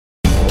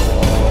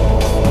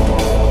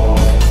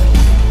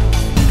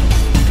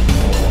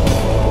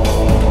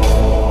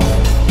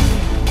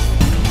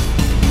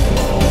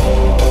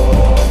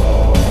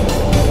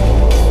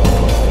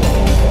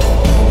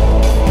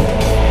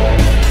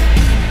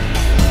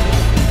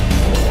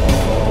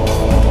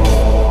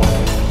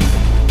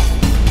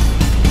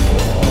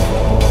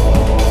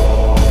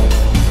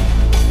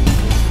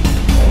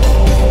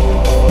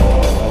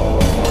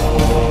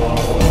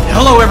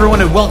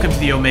and welcome to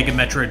the Omega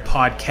Metroid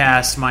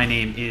Podcast. My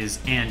name is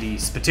Andy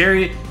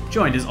Spiteri,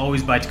 joined as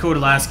always by Dakota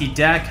Lasky.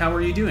 Dak, how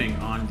are you doing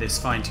on this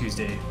fine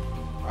Tuesday?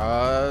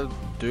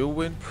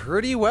 Doing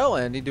pretty well,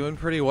 Andy. Doing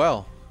pretty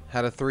well.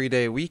 Had a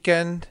 3-day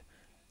weekend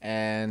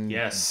and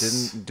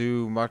didn't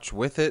do much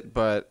with it,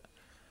 but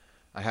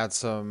I had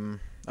some.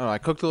 I don't know. I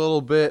cooked a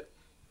little bit.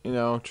 You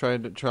know,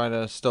 trying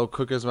to still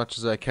cook as much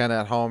as I can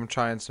at home.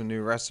 Trying some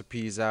new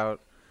recipes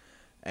out,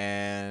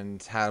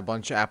 and had a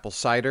bunch of apple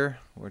cider,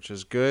 which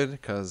is good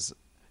because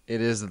it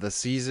is the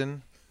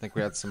season. I think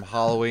we had some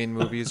Halloween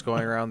movies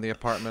going around the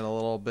apartment a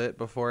little bit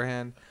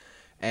beforehand.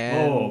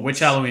 And which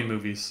Halloween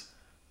movies?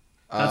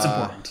 That's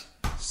important.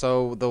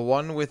 So the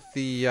one with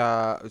the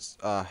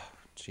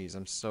jeez,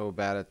 I'm so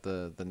bad at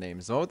the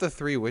names. The one with the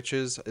three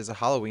witches is a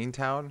Halloween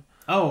Town.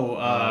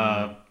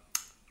 Hocus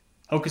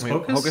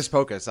Pocus? Hocus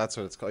Pocus, that's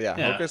what it's called. Yeah,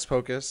 Hocus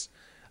Pocus.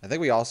 I think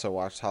we also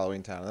watched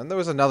Halloween Town. And then there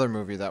was another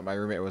movie that my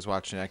roommate was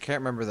watching. I can't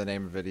remember the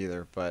name of it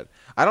either, but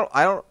I'm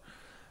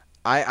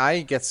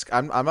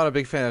not a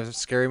big fan of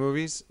scary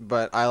movies,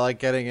 but I like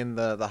getting in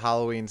the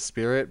Halloween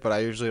spirit, but I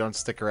usually don't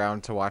stick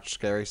around to watch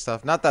scary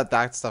stuff. Not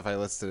that stuff I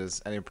listed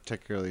is any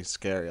particularly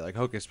scary. Like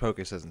Hocus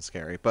Pocus isn't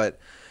scary, but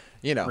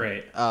you know.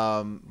 Right.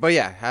 But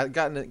yeah,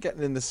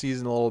 getting in the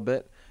season a little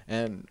bit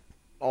and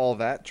all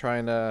that,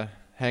 trying to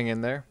hang in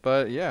there.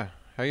 But yeah,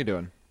 how you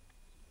doing?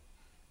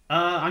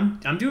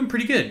 I'm doing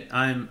pretty good.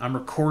 I'm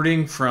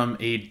recording from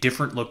a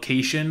different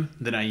location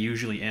than I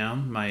usually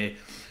am.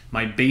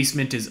 My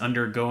basement is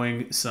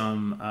undergoing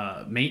some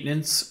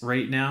maintenance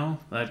right now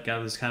that I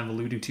was kind of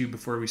alluding to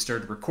before we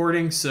started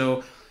recording.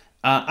 So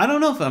I don't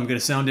know if I'm going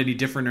to sound any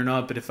different or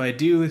not, but if I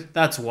do,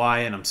 that's why,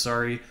 and I'm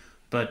sorry.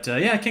 But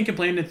yeah, I can't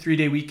complain. A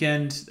 3-day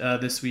weekend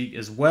this week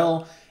as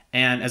well.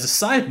 And as a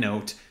side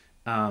note,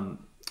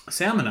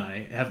 Sam and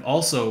I have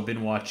also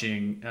been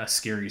watching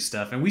scary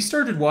stuff. And we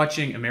started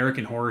watching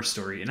American Horror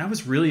Story, and I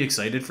was really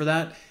excited for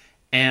that.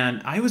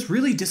 And I was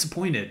really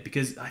disappointed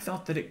because I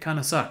thought that it kind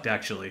of sucked,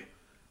 actually.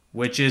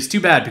 Which is too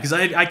bad because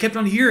I kept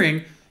on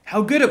hearing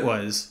how good it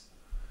was.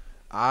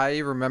 I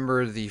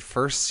remember the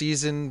first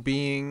season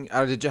being.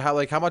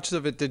 How much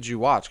of it did you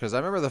watch? Because I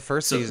remember the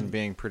first season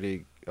being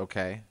pretty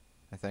okay.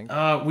 I think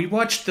we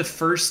watched the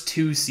first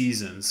 2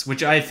 seasons,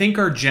 which I think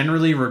are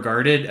generally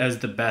regarded as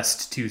the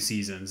best 2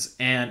 seasons,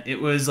 and it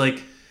was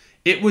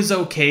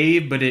okay,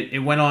 but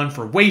it went on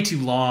for way too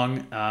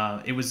long.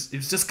 It was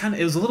just kind of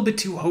a little bit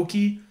too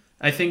hokey.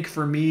 I think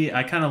for me,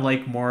 I kind of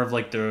like more of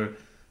like the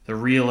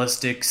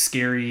realistic,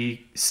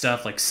 scary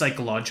stuff, like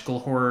psychological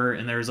horror.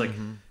 And there's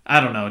I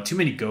don't know, too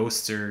many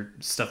ghosts or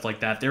stuff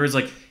like that. There was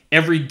like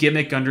every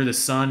gimmick under the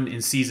sun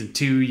in season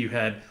 2. You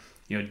had,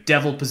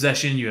 devil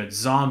possession, you had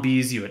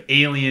zombies, you had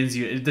aliens,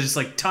 there's just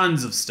like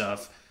tons of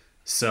stuff.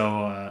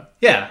 So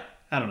yeah,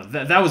 I don't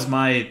know. That was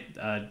my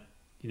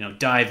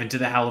dive into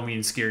the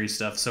Halloween scary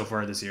stuff so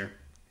far this year.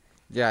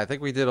 Yeah, I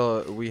think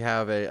we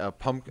have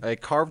a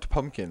carved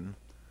pumpkin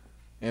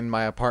in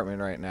my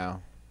apartment right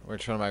now,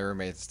 which one of my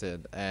roommates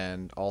did,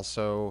 and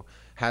also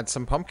had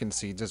some pumpkin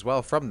seeds as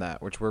well from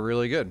that, which were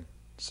really good.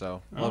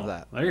 So, love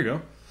that. There you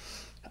go.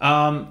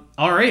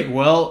 All right.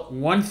 Well,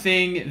 one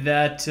thing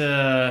that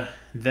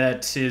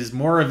is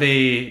more of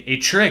a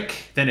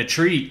trick than a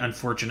treat,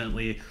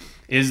 unfortunately,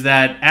 is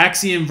that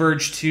Axiom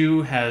Verge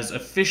 2 has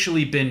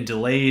officially been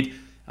delayed.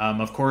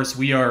 Of course,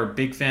 we are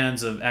big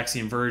fans of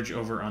Axiom Verge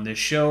over on this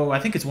show. I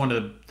think it's one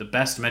of the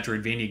best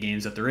Metroidvania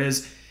games that there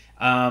is.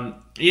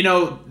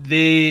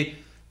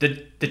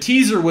 The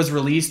teaser was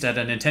released at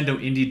a Nintendo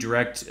Indie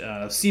Direct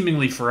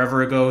seemingly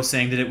forever ago,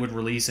 saying that it would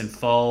release in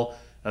fall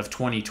of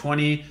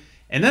 2020.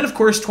 And then, of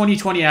course,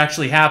 2020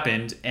 actually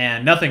happened,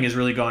 and nothing has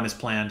really gone as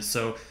planned.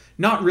 So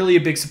not really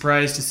a big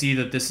surprise to see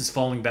that this is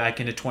falling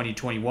back into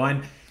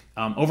 2021.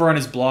 Over on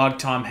his blog,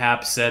 Tom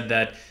Happ said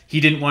that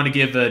he didn't want to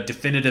give a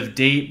definitive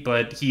date,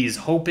 but he's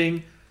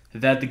hoping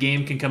that the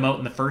game can come out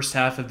in the first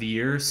half of the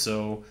year.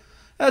 So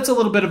that's a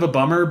little bit of a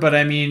bummer, but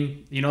I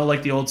mean,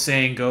 like the old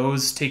saying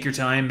goes, take your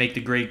time, make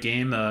the great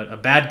game. A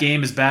bad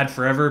game is bad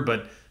forever,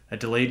 but a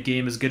delayed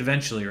game is good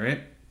eventually,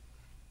 right?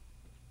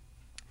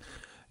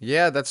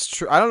 Yeah, that's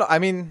true. I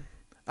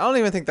don't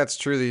even think that's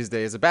true these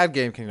days. A bad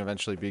game can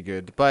eventually be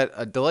good, but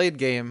a delayed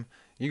game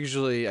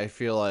usually, I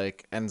feel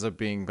like, ends up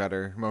being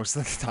better most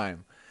of the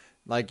time.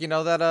 Like, there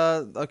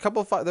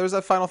was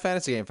that Final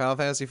Fantasy game, Final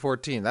Fantasy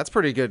 14. That's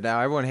pretty good now.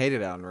 Everyone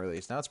hated it on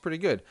release. Now it's pretty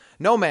good.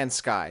 No Man's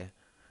Sky.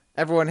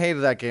 Everyone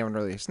hated that game on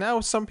release. Now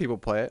some people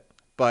play it,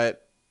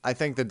 but I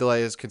think the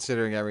delay is,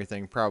 considering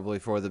everything, probably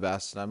for the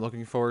best. And I'm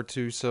looking forward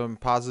to some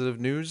positive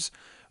news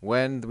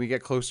when we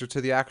get closer to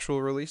the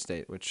actual release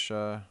date, which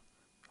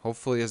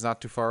hopefully is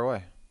not too far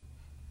away.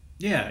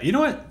 Yeah, you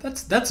know what?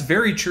 That's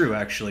very true,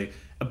 actually.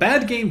 A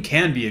bad game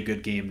can be a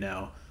good game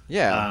now.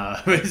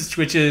 Yeah.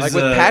 Which is, like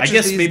I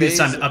guess maybe it's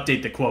time to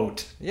update the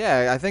quote.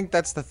 Yeah, I think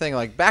that's the thing.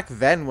 Like, back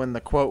then when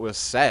the quote was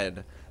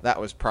said, that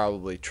was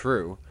probably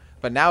true.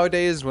 But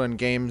nowadays, when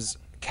games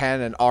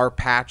can and are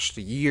patched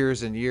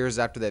years and years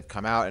after they've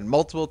come out and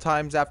multiple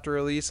times after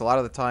release, a lot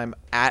of the time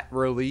at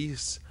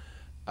release,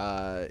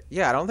 I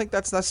don't think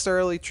that's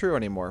necessarily true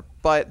anymore.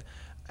 But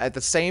at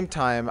the same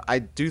time, I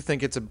do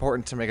think it's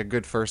important to make a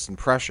good first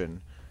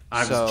impression.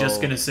 I was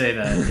just gonna say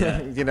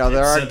that.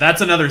 Yeah.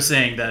 That's another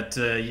saying that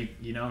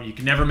you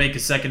can never make a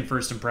second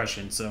first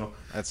impression. So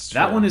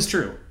that one is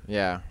true.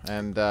 Yeah,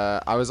 and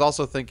I was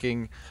also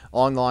thinking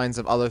along the lines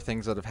of other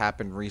things that have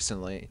happened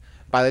recently.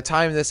 By the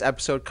time this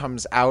episode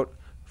comes out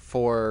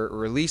for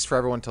release for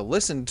everyone to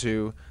listen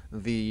to,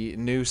 the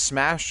new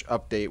Smash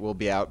update will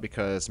be out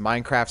because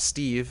Minecraft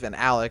Steve and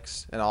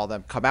Alex and all of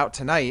them come out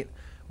tonight,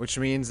 which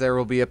means there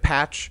will be a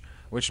patch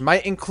which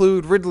might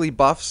include Ridley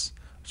buffs,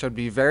 which I'd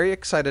be very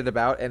excited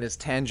about and is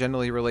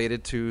tangentially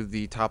related to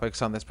the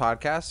topics on this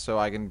podcast, so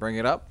I can bring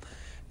it up.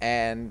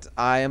 And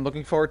I am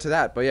looking forward to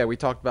that. But yeah, we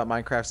talked about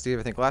Minecraft Steve,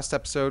 I think last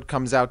episode,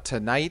 comes out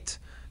tonight.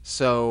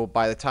 So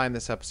by the time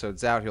this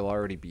episode's out, he'll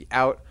already be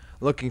out.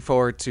 Looking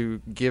forward to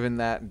giving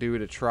that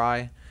dude a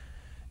try.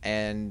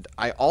 And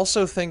I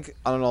also think,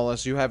 I don't know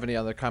unless you have any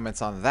other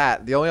comments on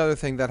that, the only other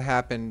thing that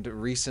happened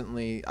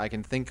recently I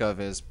can think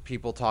of is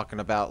people talking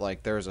about,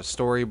 like, there's a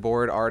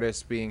storyboard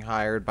artist being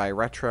hired by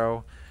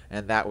Retro,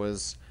 and that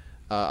was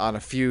on a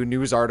few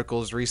news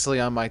articles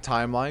recently on my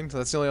timeline. So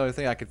that's the only other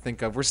thing I could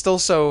think of. We're still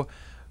so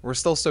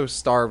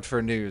starved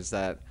for news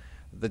that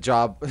the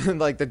job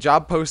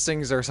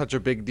postings are such a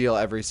big deal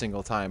every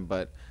single time,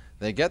 but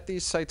they get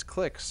these sites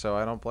clicks, so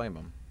I don't blame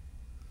them.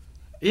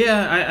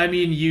 Yeah, I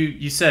mean,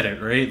 you said it,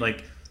 right?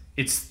 Like,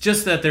 it's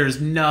just that there's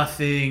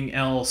nothing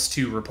else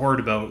to report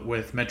about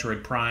with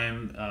Metroid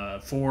Prime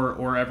 4,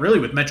 or really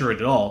with Metroid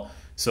at all.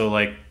 So,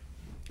 like,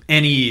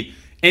 any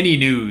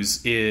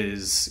news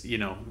is,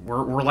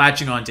 we're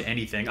latching on to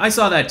anything. I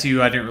saw that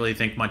too. I didn't really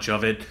think much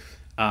of it.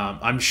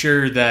 I'm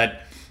sure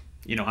that,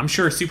 I'm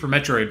sure Super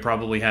Metroid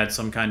probably had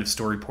some kind of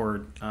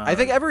storyboard. I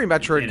think every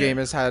Metroid game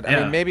has had, I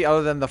mean, maybe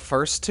other than the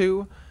first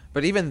two,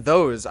 but even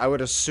those, I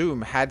would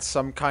assume, had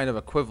some kind of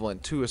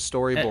equivalent to a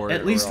storyboard.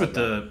 At least with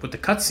the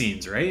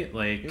cutscenes, right?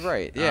 Like,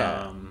 right,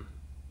 yeah,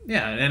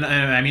 yeah, and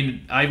I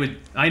mean,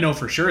 I know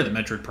for sure that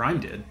Metroid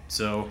Prime did.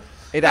 So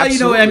it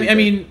absolutely. I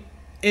mean,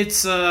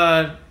 it's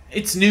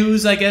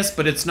news, I guess,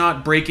 but it's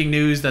not breaking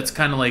news. That's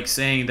kind of like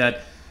saying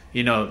that,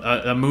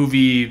 a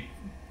movie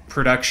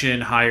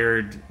production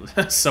hired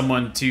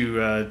someone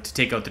to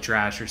take out the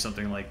trash or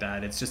something like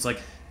that. It's just like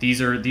these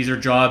are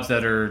jobs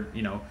that are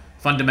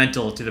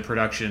fundamental to the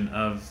production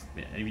of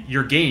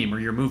your game or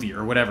your movie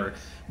or whatever.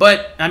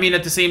 But I mean,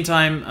 at the same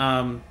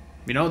time,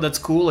 that's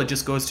cool. It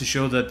just goes to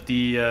show that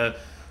the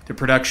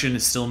production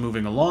is still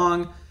moving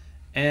along,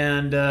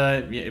 and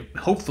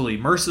hopefully,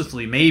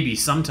 mercifully, maybe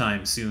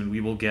sometime soon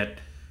we will get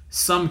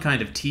some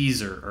kind of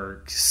teaser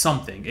or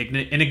something,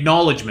 an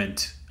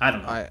acknowledgement. I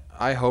don't know.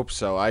 I hope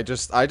so. I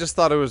just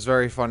thought it was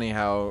very funny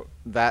how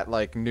that,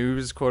 like,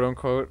 news, quote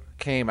unquote,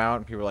 came out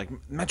and people were like,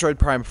 Metroid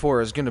Prime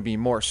 4 is going to be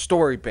more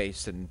story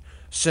based and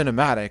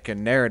cinematic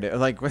and narrative.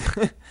 Like,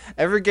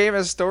 every game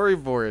has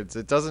storyboards.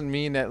 It doesn't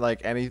mean that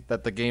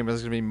that the game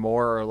is going to be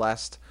more or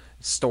less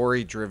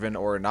story driven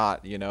or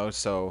not,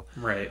 So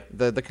right.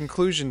 The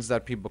conclusions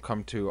that people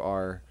come to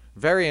are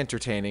very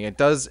entertaining. It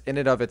does in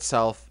and of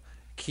itself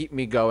keep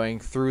me going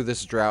through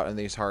this drought and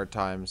these hard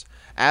times.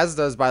 As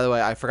does, by the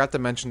way, I forgot to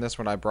mention this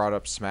when I brought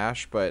up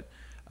Smash, but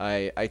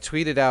I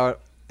tweeted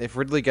out, if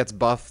Ridley gets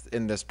buffed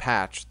in this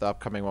patch, the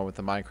upcoming one with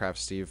the Minecraft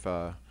Steve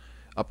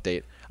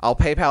update, I'll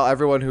PayPal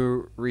everyone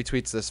who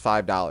retweets this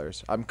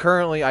 $5. I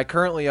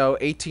currently owe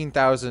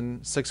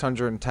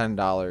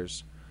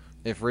 $18,610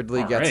 if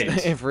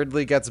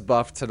Ridley gets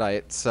buffed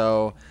tonight.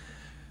 So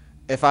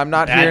if I'm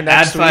not here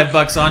next week, add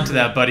 $5 onto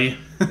that, buddy.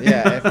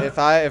 Yeah, if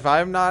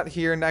I'm not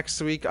here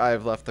next week,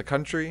 I've left the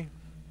country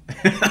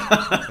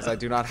because I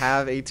do not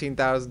have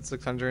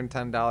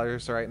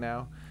 $18,610 right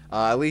now.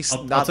 At least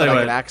not that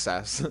I can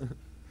access.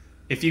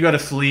 If you got to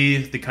flee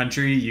the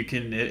country, you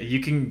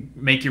can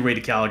make your way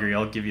to Calgary.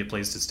 I'll give you a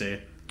place to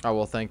stay. Oh,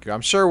 well, thank you.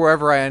 I'm sure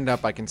wherever I end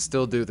up, I can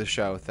still do the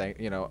show.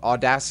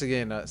 Audacity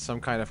and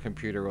some kind of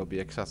computer will be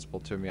accessible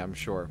to me, I'm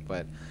sure.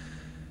 But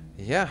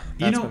yeah,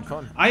 that's been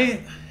fun.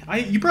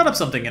 You brought up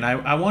something, and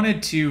I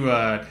wanted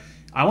to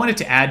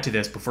add to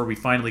this before we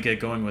finally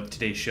get going with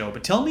today's show.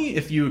 But tell me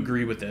if you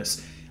agree with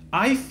this.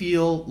 I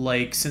feel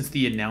like since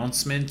the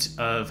announcement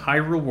of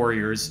Hyrule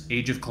Warriors: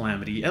 Age of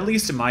Calamity, at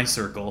least in my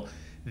circle,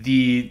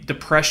 the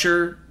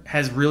pressure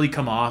has really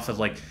come off of,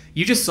 like,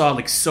 you just saw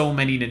like so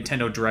many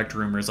Nintendo Direct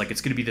rumors, like it's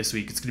going to be this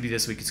week, it's going to be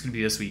this week, it's going to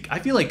be this week. I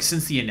feel like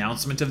since the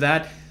announcement of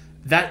that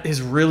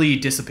has really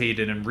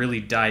dissipated and really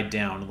died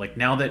down. Like,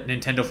 now that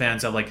Nintendo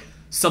fans have like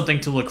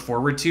something to look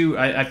forward to,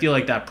 I feel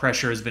like that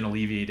pressure has been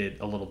alleviated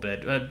a little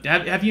bit.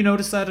 Have you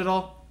noticed that at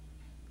all?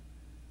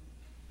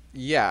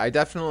 Yeah, I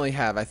definitely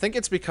have. I think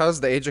it's because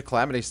the Age of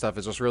Calamity stuff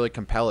is just really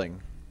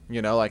compelling.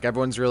 Like,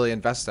 everyone's really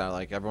invested in it.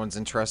 Like, everyone's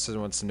interested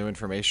in once the new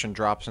information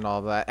drops and all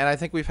of that. And I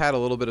think we've had a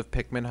little bit of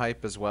Pikmin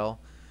hype as well.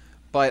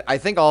 But I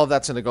think all of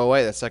that's going to go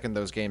away the second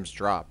those games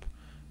drop.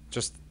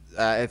 Just,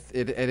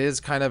 it is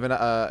kind of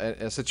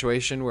a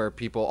situation where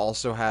people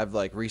also have,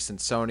 like, recent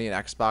Sony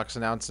and Xbox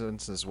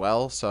announcements as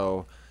well.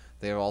 So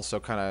they're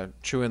also kind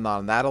of chewing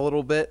on that a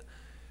little bit.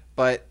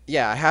 But,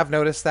 yeah, I have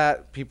noticed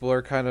that. People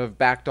are kind of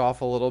backed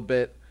off a little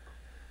bit.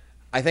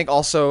 I think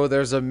also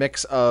there's a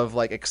mix of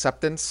like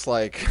acceptance,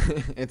 like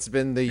it's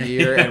been the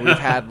year and we've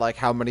had like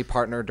how many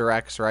partner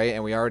directs, right?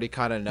 And we already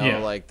kind of know Yeah.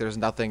 like there's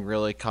nothing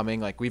really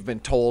coming. Like we've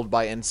been told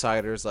by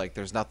insiders like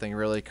there's nothing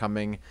really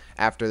coming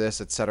after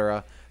this,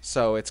 etc.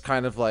 So it's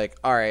kind of like,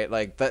 all right,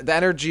 like the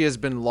energy has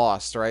been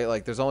lost, right?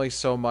 Like there's only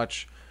so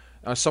much,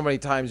 so many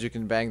times you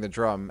can bang the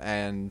drum,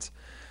 and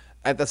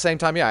at the same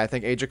time, yeah, I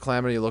think Age of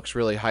Calamity looks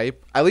really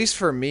hype. At least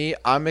for me,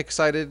 I'm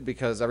excited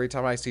because every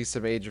time I see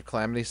some Age of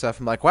Calamity stuff,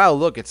 I'm like, wow,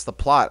 look, it's the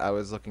plot I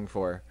was looking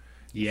for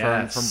from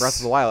Breath of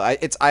Yes. the Wild.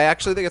 I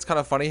actually think it's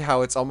kind of funny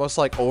how it's almost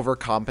like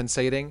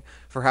overcompensating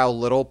for how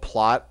little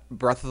plot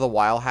Breath of the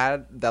Wild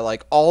had. That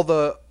like all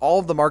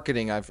of the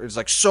marketing I've it's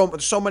like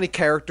so many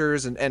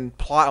characters and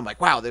plot. I'm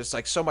like, wow, there's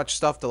like so much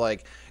stuff to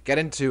like get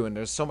into, and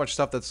there's so much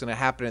stuff that's gonna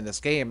happen in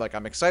this game. Like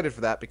I'm excited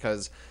for that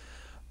because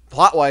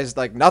plot wise,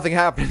 like nothing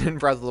happened in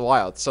Breath of the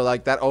Wild. So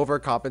like that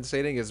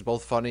overcompensating is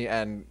both funny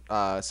and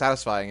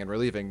satisfying and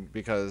relieving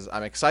because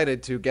I'm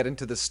excited to get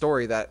into this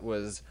story that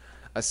was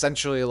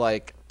essentially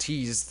like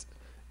teased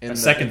A in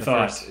second the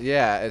thought. first,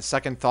 yeah, a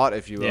second thought,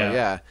 if you will, Yeah.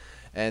 yeah.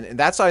 And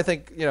that's why I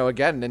think, you know,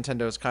 again,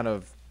 Nintendo's kind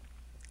of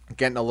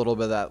getting a little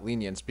bit of that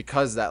lenience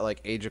because that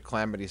like Age of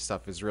Calamity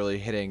stuff is really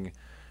hitting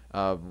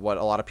what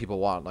a lot of people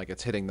want. Like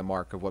it's hitting the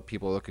mark of what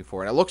people are looking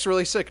for, and it looks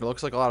really sick. And it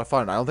looks like a lot of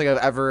fun. I don't think I've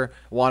ever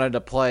wanted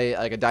to play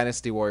like a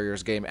Dynasty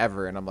Warriors game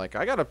ever, and I'm like,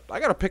 I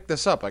gotta pick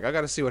this up. Like I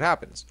gotta see what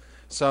happens.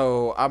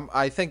 So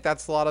I think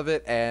that's a lot of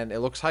it, and it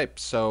looks hyped.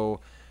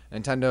 So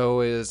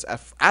Nintendo is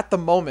at the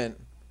moment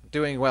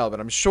doing well, but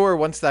I'm sure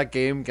once that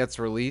game gets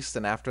released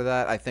and after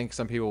that, I think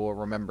some people will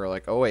remember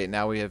like, oh wait,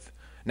 now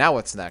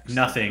what's next?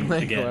 Nothing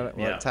Like again.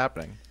 Yeah. what's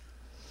happening?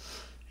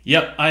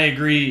 Yep, I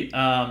agree.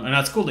 And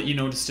that's cool that you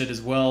noticed it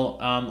as well.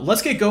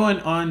 Let's get going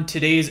on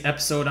today's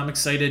episode. I'm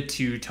excited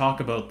to talk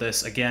about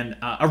this again.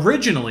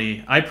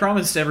 Originally, I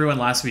promised everyone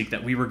last week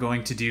that we were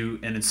going to do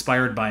an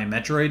Inspired by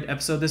Metroid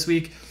episode this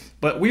week,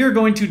 but we are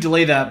going to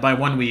delay that by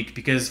 1 week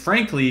because,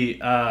 frankly,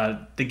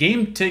 the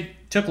game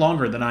took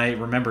longer than I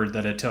remembered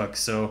that it took.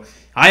 So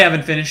I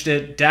haven't finished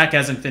it, Dak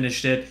hasn't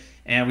finished it,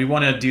 and we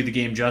want to do the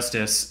game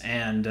justice.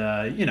 And,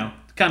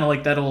 kind of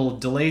like that old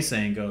delay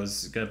saying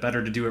goes,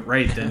 better to do it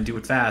right than do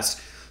it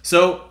fast.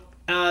 So,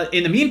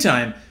 in the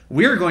meantime,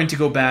 we're going to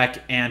go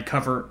back and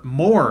cover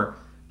more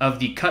of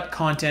the cut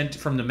content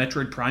from the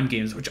Metroid Prime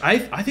games, which I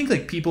think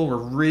like people were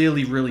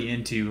really, really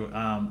into,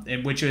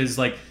 and which is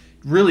like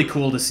really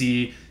cool to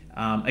see.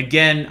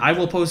 Again, I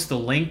will post the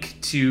link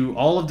to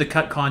all of the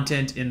cut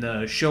content in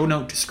the show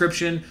note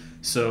description.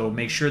 So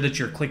make sure that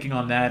you're clicking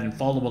on that and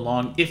follow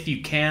along if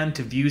you can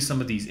to view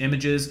some of these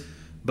images.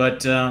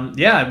 But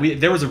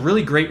there was a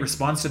really great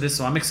response to this,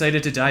 so I'm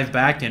excited to dive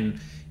back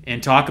and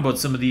talk about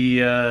some of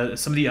the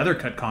other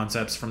cut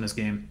concepts from this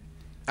game.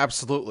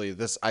 Absolutely.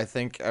 This I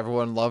think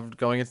everyone loved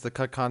going into the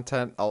cut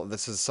content.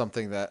 This is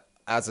something that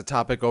as a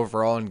topic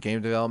overall in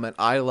game development,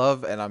 I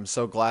love, and I'm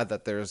so glad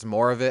that there's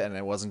more of it and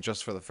it wasn't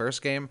just for the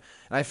first game.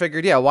 And I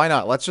figured, yeah, why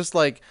not? Let's just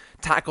like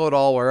tackle it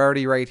all. We're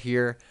already right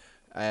here,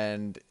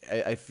 and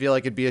I feel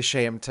like it'd be a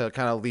shame to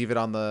kind of leave it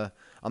on the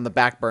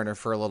back burner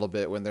for a little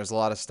bit when there's a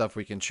lot of stuff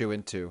we can chew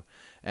into.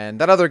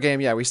 And that other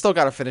game, yeah, we still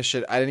got to finish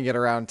it. I didn't get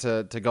around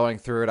to going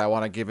through it. I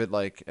want to give it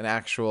like an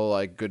actual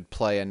like good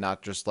play and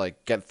not just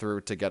like get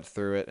through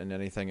it and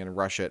anything and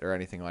rush it or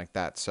anything like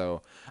that.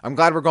 So I'm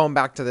glad we're going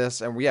back to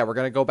this. And yeah, we're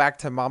going to go back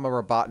to Mama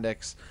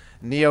Robotnik's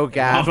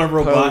NeoGAF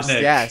Mama post.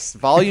 Robotnik. Yes,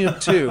 volume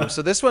 2.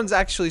 So this one's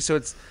actually,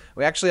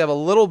 we actually have a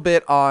little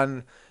bit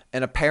on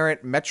an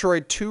apparent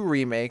Metroid 2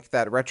 remake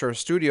that Retro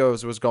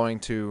Studios was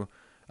going to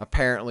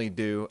apparently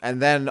do,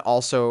 and then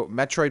also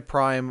Metroid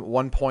Prime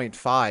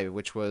 1.5,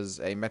 which was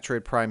a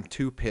Metroid Prime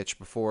 2 pitch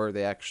before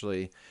they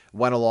actually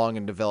went along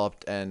and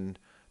developed and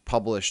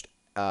published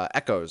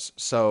Echoes.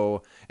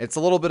 So it's a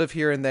little bit of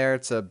here and there.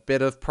 It's a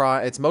bit of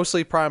Prime. It's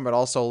mostly Prime, but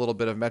also a little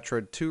bit of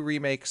Metroid 2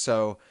 remake.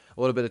 So a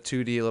little bit of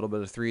 2D, a little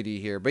bit of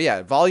 3D here. But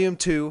yeah, Volume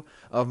 2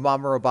 of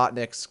Mama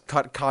Robotnik's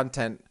cut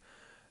content.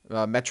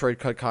 Metroid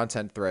cut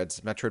content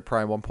threads, Metroid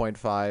Prime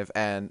 1.5,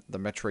 and the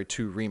Metroid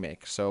 2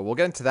 remake. So we'll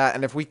get into that,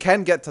 and if we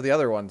can get to the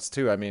other ones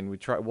too, I mean,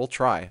 we'll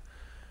try.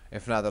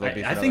 If not, that'll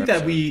be. For I think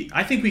that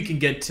I think we can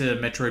get to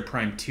Metroid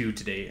Prime 2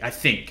 today. I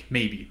think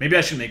maybe I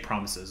shouldn't make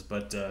promises,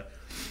 but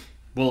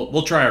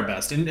we'll try our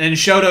best. And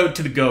shout out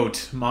to the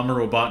GOAT, Mama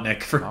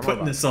Robotnik, for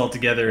putting this all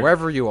together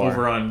wherever you are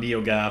over on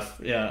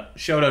NeoGAF. Yeah,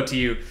 shout out to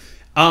you.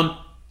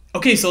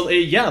 Okay, so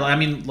I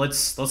mean,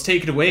 let's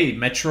take it away.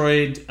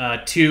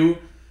 Metroid 2.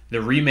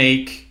 The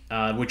remake,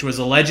 which was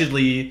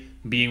allegedly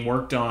being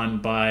worked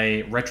on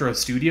by Retro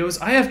Studios.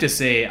 I have to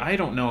say, I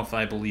don't know if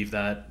I believe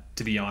that,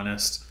 to be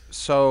honest.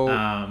 So,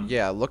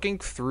 yeah, looking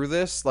through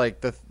this,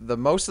 like the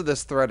most of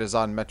this thread is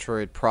on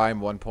Metroid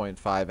Prime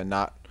 1.5 and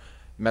not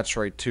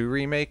Metroid 2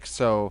 remake.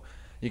 So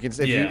you can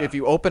if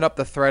you open up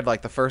the thread,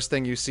 like the first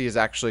thing you see is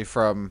actually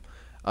from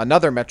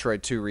another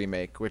Metroid 2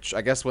 remake, which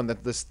I guess when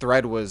this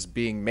thread was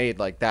being made,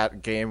 like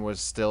that game was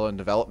still in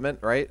development,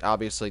 right?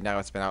 Obviously now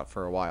it's been out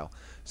for a while.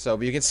 So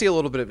but you can see a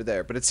little bit of it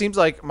there. But it seems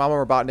like Mama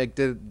Robotnik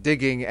did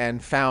digging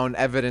and found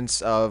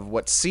evidence of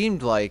what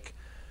seemed like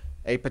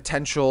a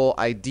potential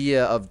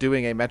idea of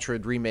doing a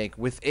Metroid remake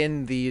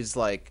within these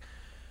like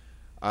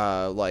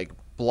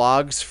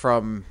blogs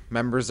from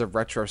members of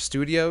Retro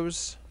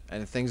Studios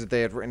and things that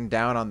they had written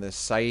down on this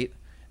site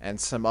and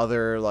some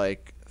other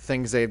like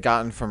things they had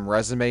gotten from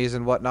resumes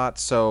and whatnot.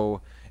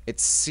 So it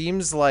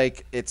seems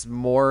like it's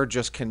more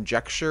just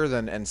conjecture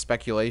than and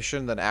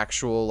speculation than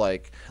actual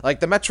like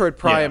the Metroid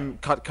Prime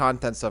cut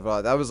contents of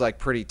that was like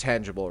pretty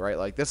tangible, right?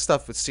 Like this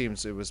stuff, it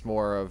seems it was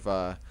more of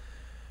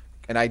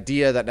an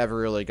idea that never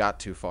really got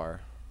too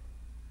far.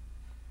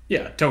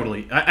 Yeah,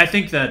 totally. I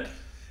think that,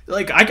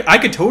 like, I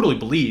could totally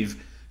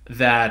believe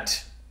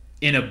that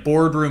in a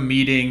boardroom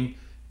meeting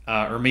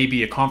or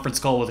maybe a conference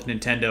call with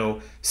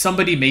Nintendo,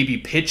 somebody maybe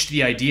pitched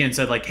the idea and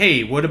said, like,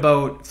 hey, what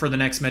about for the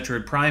next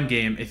Metroid Prime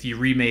game if you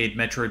remade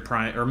Metroid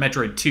Prime or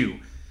Metroid 2?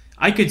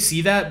 I could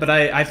see that, but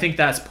I think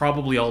that's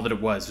probably all that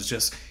it was. It was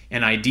just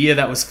an idea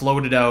that was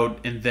floated out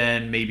and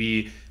then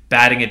maybe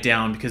batting it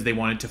down because they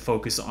wanted to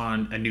focus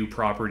on a new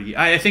property.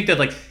 I think that,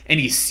 like,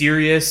 any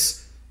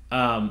serious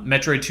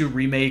Metroid 2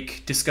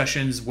 remake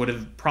discussions would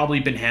have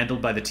probably been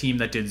handled by the team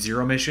that did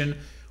Zero Mission,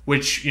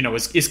 which, you know,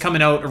 is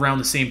coming out around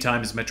the same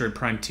time as Metroid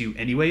Prime 2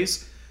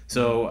 anyways.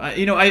 So,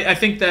 I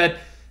think that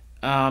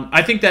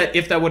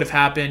if that would have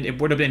happened,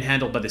 it would have been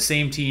handled by the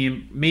same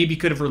team, maybe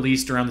could have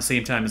released around the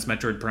same time as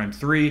Metroid Prime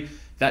 3.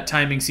 That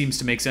timing seems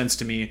to make sense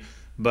to me.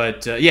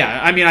 But,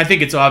 I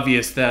think it's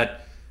obvious that,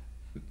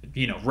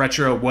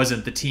 Retro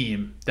wasn't the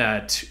team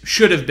that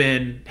should have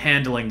been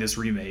handling this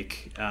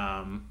remake,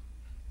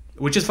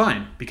 which is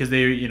fine because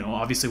they,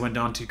 obviously went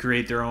on to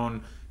create their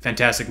own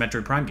fantastic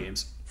Metroid Prime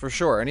games. For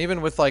sure. And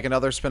even with like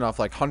another spin-off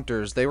like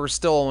Hunters, they were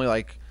still only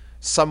like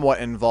somewhat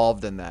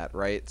involved in that,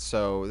 right?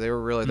 So they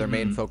were really their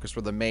main focus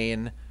were the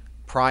main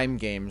Prime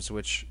games,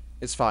 which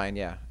is fine,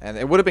 yeah. And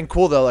it would have been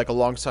cool though, like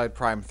alongside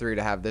Prime 3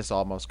 to have this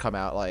almost come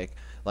out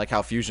like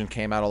how Fusion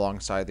came out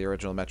alongside the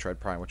original Metroid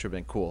Prime, which would have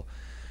been cool.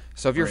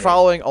 So if you're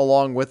following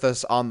along with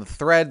us on the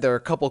thread, there are a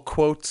couple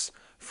quotes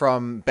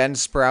from Ben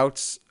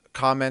Sprout's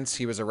comments.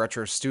 He was a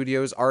Retro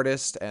Studios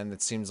artist, and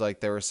it seems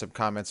like there were some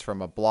comments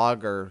from a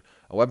blog or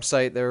a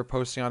website they were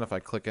posting on. If I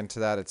click into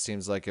that, it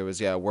seems like it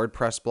was a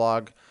WordPress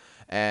blog,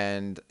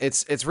 and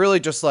it's really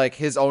just like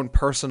his own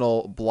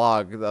personal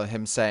blog,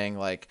 him saying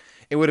like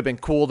it would have been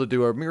cool to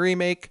do a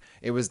remake.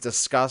 It was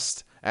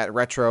discussed at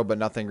Retro, but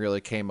nothing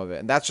really came of it,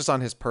 and that's just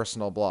on his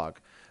personal blog.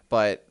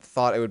 But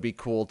thought it would be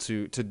cool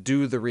to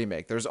do the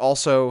remake. There's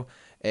also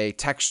a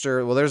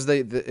texture. Well, there's the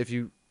if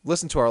you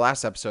listen to our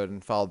last episode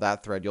and follow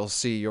that thread,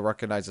 you'll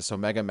recognize this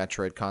Omega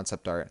Metroid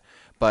concept art.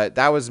 But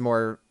that was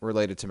more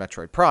related to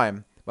Metroid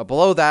Prime. But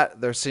below that,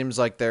 there seems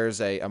like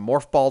there's a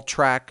Morph Ball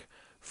track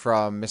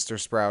from Mr.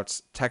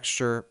 Sprout's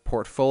texture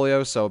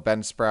portfolio. So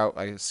Ben Sprout,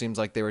 it seems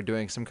like they were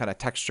doing some kind of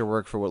texture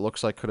work for what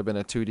looks like could have been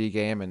a 2D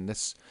game. And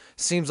this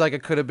seems like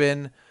it could have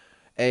been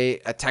a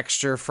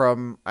texture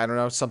from, I don't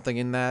know, something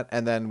in that.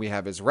 And then we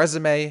have his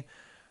resume,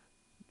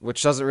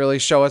 which doesn't really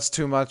show us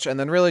too much. And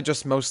then really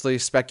just mostly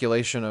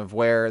speculation of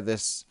where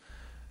this,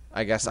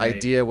 I guess,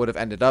 idea would have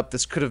ended up.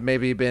 This could have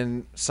maybe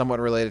been somewhat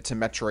related to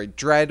Metroid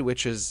Dread,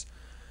 which is,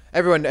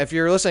 everyone, if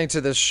you're listening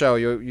to this show,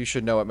 you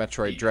should know what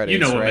Metroid Dread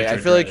is, right? I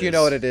feel like you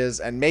know what it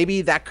is. And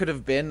maybe that could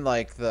have been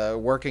like the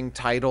working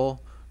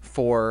title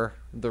for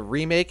the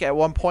remake at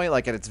one point,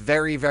 like at its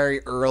very,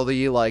 very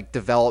early like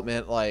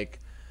development, like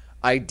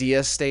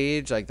idea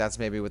stage. Like that's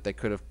maybe what they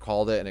could have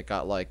called it, and it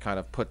got like kind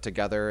of put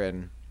together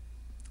and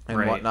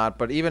whatnot.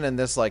 But even in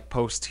this like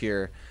post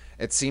here,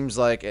 it seems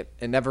like it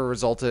never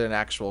resulted in an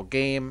actual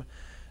game.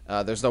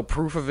 There's no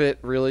proof of it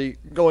really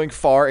going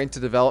far into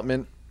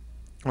development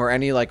or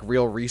any like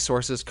real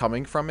resources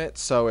coming from it.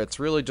 So it's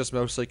really just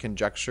mostly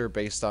conjecture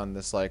based on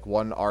this like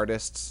one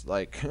artist's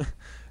like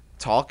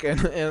talk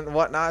and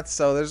whatnot.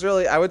 So there's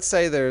really, I would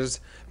say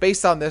there's,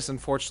 based on this,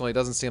 unfortunately, it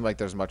doesn't seem like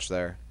there's much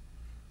there.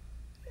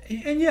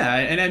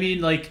 And I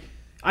mean, like,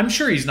 I'm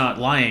sure he's not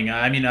lying.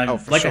 I mean,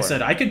 like I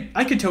said, I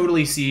could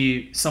totally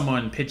see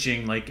someone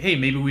pitching like, hey,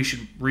 maybe we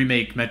should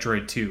remake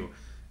Metroid 2.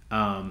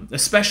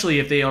 Especially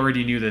if they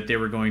already knew that they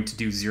were going to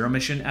do Zero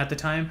Mission at the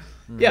time.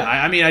 Yeah,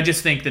 I mean, I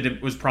just think that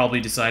it was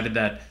probably decided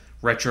that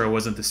Retro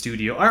wasn't the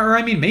studio. Or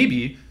I mean,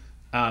 maybe,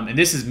 and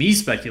this is me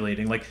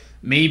speculating, like,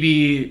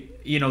 maybe,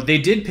 they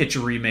did pitch a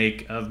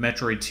remake of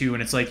Metroid 2,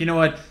 and it's like, you know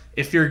what,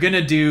 if you're going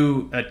to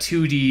do a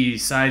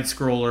 2D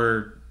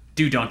side-scroller,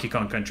 do Donkey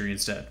Kong Country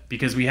instead,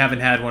 because we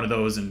haven't had one of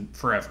those in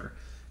forever.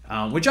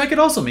 Which I could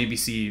also maybe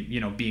see,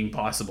 being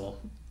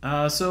possible.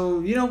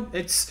 So,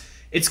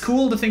 it's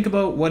cool to think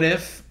about what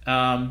if,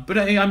 but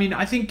I mean,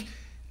 I think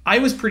I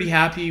was pretty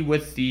happy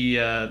with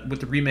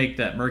the remake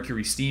that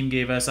Mercury Steam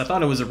gave us. I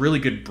thought it was a really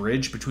good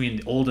bridge between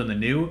the old and the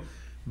new.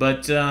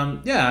 But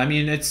I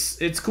mean,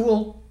 it's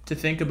cool to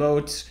think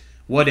about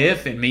what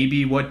if, and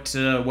maybe what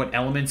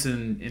elements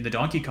in the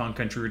Donkey Kong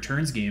Country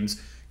Returns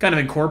games kind of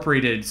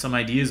incorporated some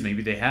ideas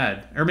maybe they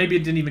had, or maybe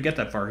it didn't even get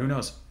that far. Who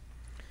knows?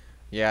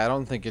 Yeah, I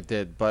don't think it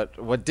did. But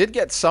what did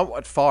get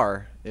somewhat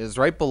far is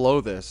right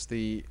below this,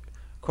 the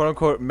quote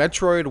unquote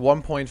Metroid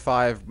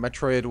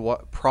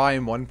 1.5,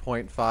 Prime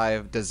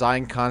 1.5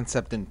 design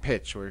concept and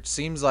pitch, where it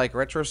seems like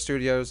Retro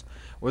Studios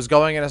was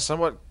going in a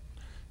somewhat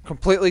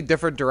completely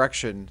different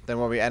direction than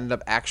what we ended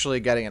up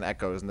actually getting in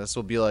Echoes. And this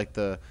will be like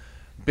the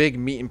big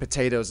meat and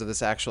potatoes of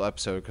this actual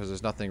episode, because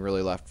there's nothing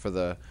really left for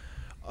the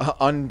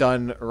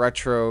undone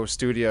Retro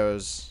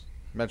Studios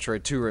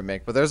Metroid 2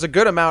 remake. But there's a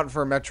good amount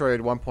for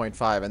Metroid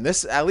 1.5. And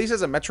this, at least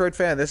as a Metroid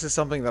fan, this is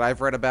something that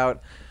I've read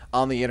about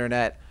on the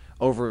internet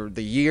over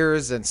the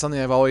years, and something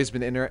I've always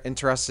been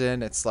interested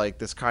in. It's like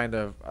this kind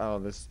of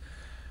this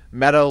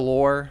meta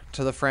lore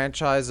to the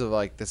franchise of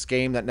like this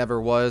game that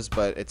never was,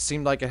 but it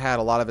seemed like it had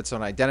a lot of its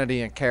own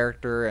identity and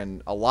character,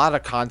 and a lot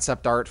of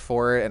concept art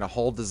for it, and a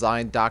whole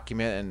design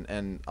document,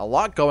 and a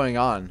lot going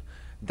on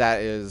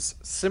that is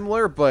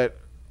similar but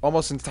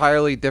almost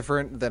entirely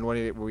different than what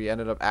we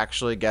ended up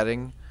actually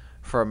getting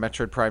for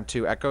Metroid Prime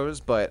 2 Echoes.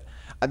 But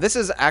this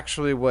is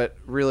actually what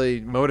really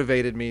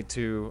motivated me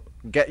to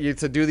get you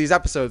to do these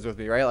episodes with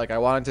me, right? Like, I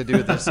wanted to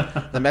do this,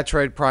 the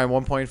Metroid Prime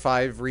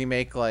 1.5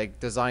 remake, like,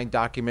 design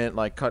document,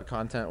 like, cut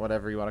content,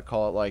 whatever you want to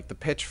call it, like, the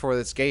pitch for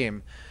this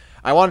game.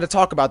 I wanted to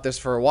talk about this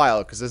for a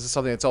while, because this is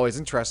something that's always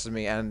interested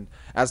me, and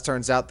as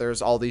turns out,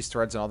 there's all these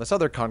threads and all this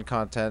other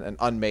content and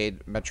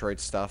unmade Metroid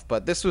stuff,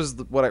 but this was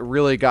what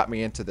really got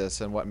me into this,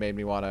 and what made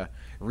me want to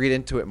read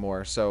into it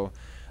more. So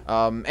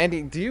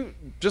Andy, do you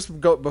just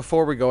go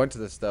before we go into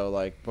this though?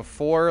 Like,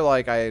 before,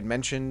 like, I had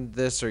mentioned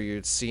this or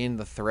you'd seen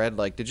the thread,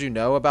 like, did you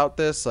know about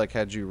this? Like,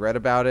 had you read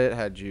about it?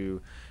 Had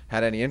you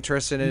had any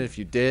interest in it? If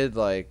you did,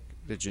 like,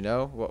 did you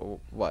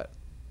know what?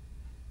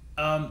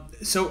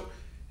 So,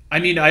 I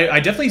mean, I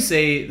definitely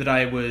say that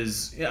I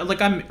was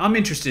like I'm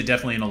interested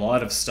definitely in a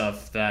lot of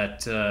stuff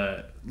that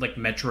like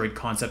Metroid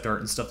concept art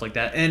and stuff like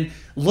that. And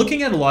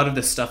looking at a lot of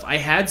this stuff, I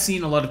had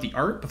seen a lot of the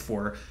art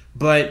before,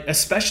 but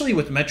especially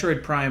with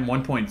Metroid Prime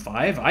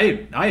 1.5,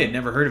 I had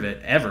never heard of it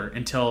ever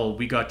until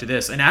we got to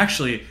this. And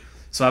actually,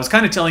 so I was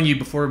kind of telling you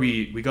before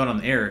we got on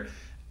the air.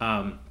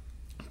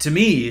 To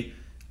me,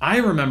 I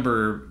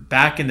remember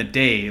back in the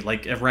day,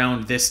 like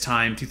around this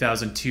time,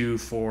 2002,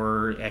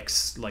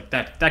 4X, like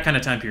that kind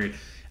of time period.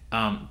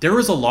 There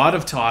was a lot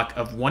of talk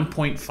of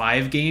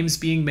 1.5 games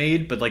being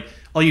made, but like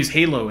I'll use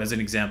Halo as an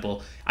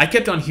example. I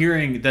kept on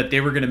hearing that they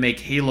were going to make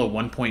Halo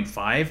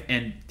 1.5,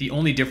 and the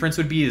only difference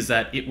would be is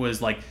that it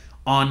was like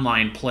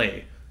online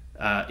play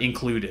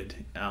included,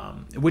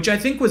 which I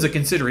think was a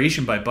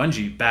consideration by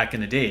Bungie back in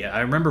the day.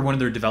 I remember one of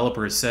their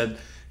developers said,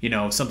 you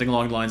know, something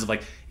along the lines of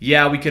like,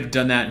 yeah, we could have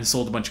done that and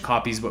sold a bunch of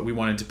copies, but we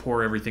wanted to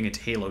pour everything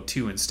into Halo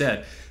 2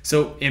 instead.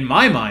 So in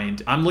my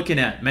mind, I'm looking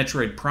at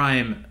Metroid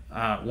Prime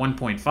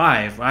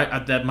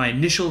 1.5. That my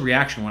initial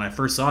reaction when I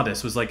first saw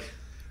this was like,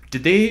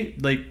 did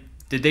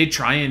they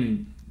try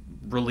and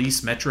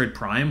release Metroid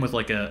Prime with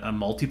like a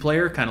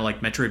multiplayer, kind of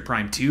like Metroid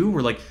Prime 2,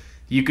 where like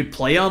you could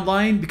play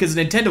online? Because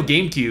Nintendo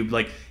GameCube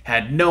like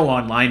had no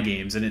online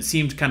games, and it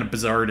seemed kind of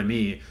bizarre to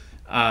me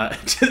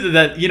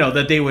that, you know,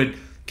 that they would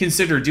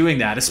consider doing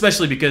that,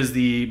 especially because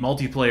the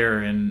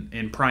multiplayer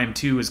in Prime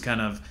 2 is kind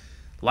of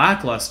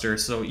lackluster.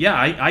 So yeah,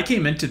 I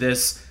came into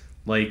this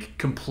like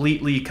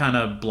completely kind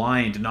of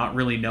blind, not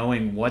really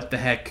knowing what the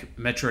heck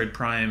Metroid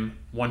Prime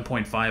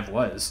 1.5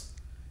 was.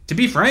 To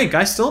be frank,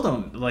 I still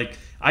don't like.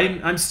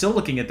 I'm still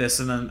looking at this,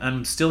 and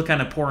I'm still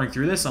kind of pouring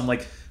through this. I'm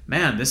like,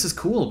 man, this is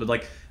cool, but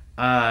like,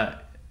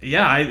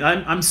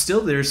 yeah, I'm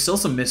still, there's still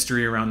some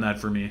mystery around that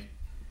for me.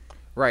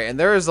 Right, and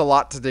there is a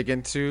lot to dig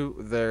into.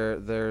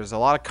 There's a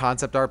lot of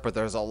concept art, but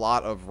there's a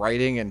lot of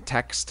writing and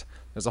text.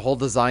 There's a whole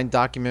design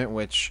document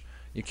which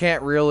you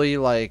can't really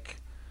like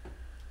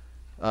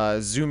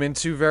zoom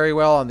into very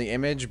well on the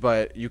image,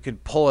 but you can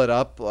pull it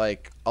up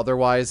like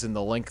otherwise in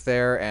the link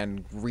there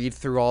and read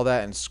through all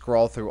that and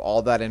scroll through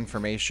all that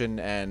information.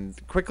 And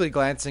quickly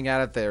glancing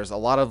at it, there's a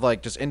lot of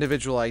like just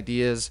individual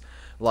ideas,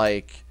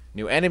 like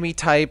new enemy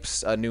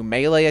types, a new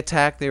melee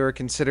attack they were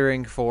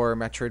considering for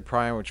Metroid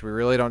Prime, which we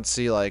really don't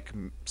see like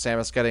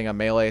Samus getting a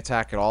melee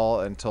attack at all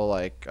until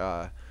like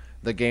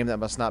the game that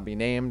must not be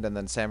named, and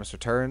then Samus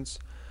Returns.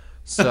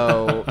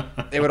 So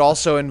it would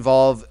also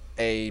involve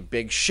a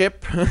big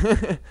ship.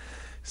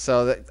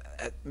 So that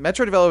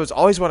Metroid developers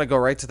always want to go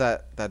right to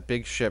that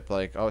big ship,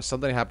 like, oh,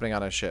 something happening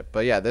on a ship.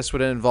 But yeah, this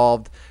would have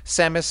involved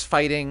Samus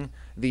fighting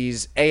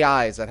these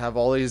AIs that have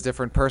all these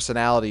different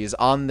personalities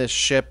on this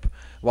ship,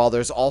 while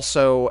there's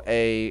also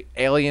a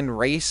alien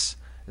race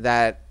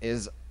that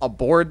is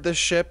aboard the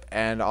ship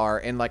and are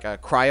in like a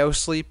cryo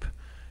sleep.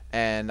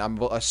 And I'm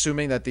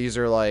assuming that these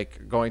are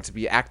like going to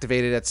be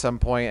activated at some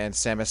point, and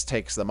Samus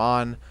takes them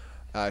on.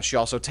 She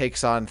also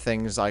takes on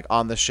things like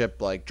on the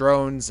ship, like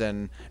drones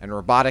and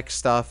robotic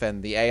stuff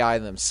and the AI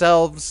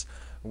themselves,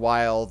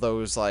 while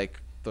those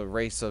like the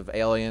race of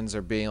aliens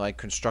are being like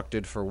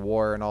constructed for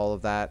war and all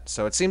of that.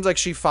 So it seems like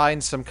she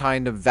finds some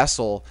kind of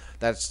vessel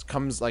that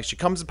comes, like she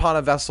comes upon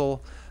a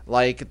vessel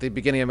like at the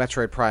beginning of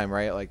Metroid Prime,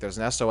 right? Like there's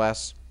an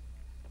SOS,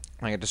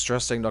 like a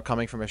distress signal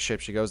coming from a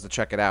ship. She goes to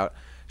check it out.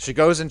 She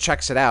goes and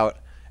checks it out,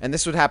 and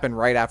this would happen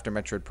right after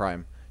Metroid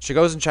Prime. She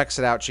goes and checks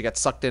it out. She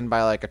gets sucked in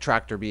by like a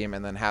tractor beam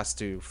and then has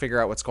to figure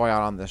out what's going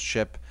on this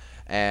ship.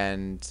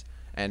 and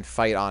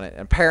fight on it.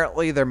 And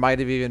apparently, there might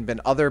have even been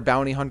other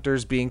bounty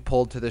hunters being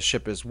pulled to the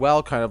ship as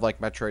well, kind of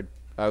like Metroid.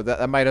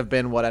 That might have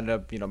been what ended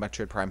up,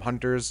 Metroid Prime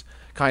Hunters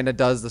kind of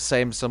does the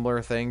same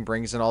similar thing,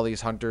 brings in all these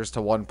hunters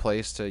to one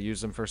place to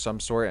use them for some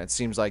sort. And it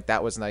seems like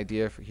that was an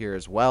idea for here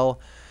as well.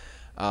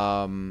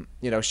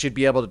 She'd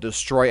be able to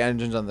destroy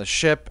engines on the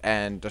ship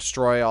and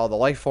destroy all the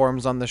life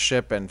forms on the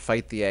ship and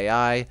fight the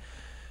AI.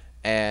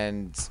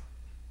 And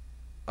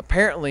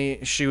apparently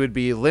she would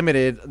be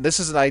limited. This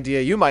is an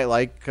idea you might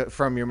like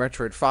from your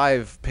Metroid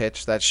 5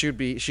 pitch, that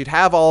she'd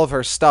have all of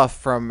her stuff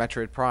from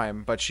Metroid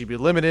Prime, but she'd be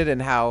limited in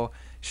how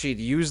she'd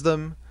use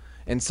them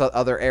in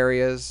other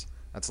areas.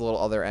 That's a little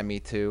other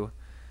ME2.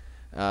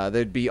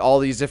 There'd be all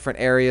these different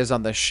areas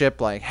on the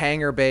ship, like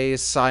hangar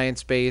bays,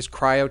 science bays,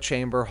 cryo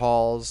chamber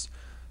halls.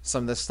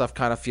 Some of this stuff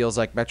kind of feels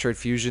like Metroid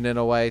Fusion in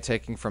a way,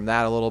 taking from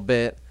that a little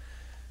bit.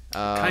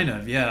 Kind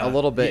of, yeah. A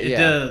little bit,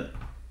 yeah.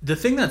 The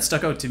thing that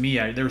stuck out to me,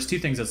 there was two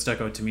things that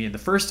stuck out to me. And the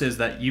first is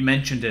that you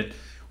mentioned it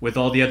with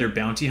all the other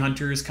bounty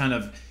hunters kind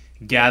of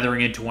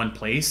gathering into one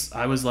place.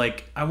 I was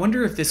like, I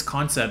wonder if this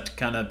concept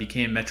kind of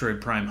became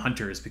Metroid Prime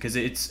Hunters, because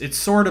it's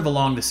sort of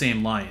along the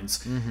same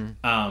lines.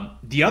 Mm-hmm.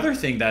 The other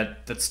thing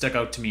that stuck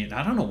out to me, and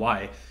I don't know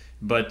why,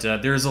 but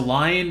there's a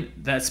line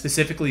that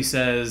specifically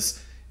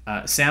says,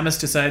 Samus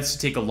decides to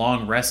take a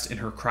long rest in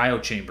her cryo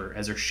chamber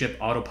as her ship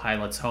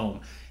autopilots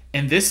home.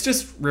 And this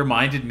just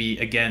reminded me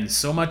again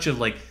so much of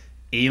like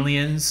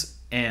Aliens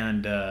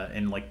and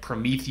like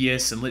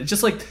Prometheus and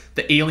just like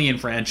the Alien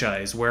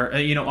franchise, where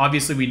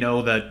obviously we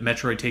know that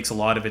Metroid takes a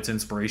lot of its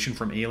inspiration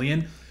from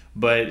Alien,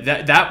 but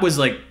that was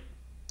like,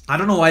 I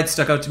don't know why it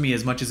stuck out to me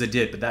as much as it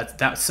did, but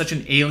that's such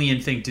an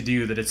Alien thing to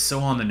do, that it's so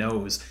on the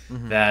nose.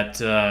 Mm-hmm.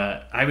 That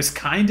I was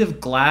kind of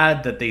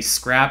glad that they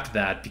scrapped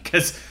that,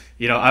 because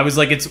I was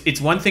like,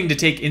 it's one thing to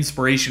take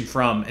inspiration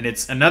from, and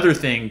it's another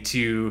thing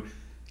to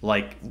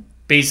like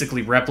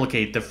basically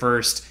replicate the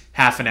first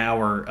half an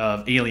hour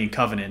of Alien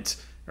Covenant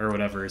or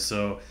whatever.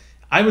 So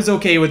I was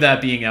okay with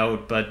that being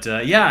out, but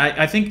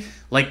I think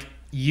like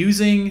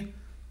using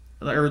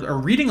or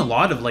reading a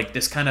lot of like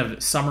this kind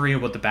of summary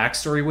of what the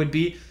backstory would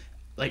be,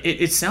 like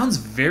it sounds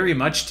very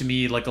much to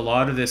me like a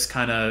lot of this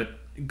kind of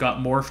got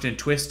morphed and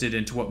twisted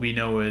into what we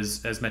know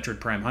as Metroid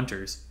Prime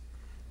Hunters.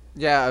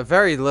 Yeah,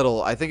 very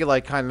little. I think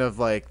like kind of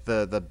like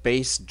the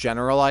base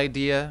general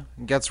idea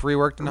gets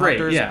reworked in Right,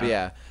 Hunters.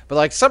 yeah. But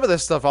like some of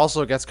this stuff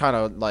also gets kind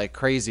of like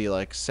crazy.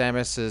 Like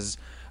Samus is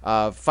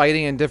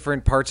fighting in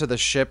different parts of the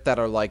ship that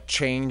are like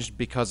changed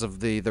because of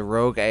the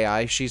rogue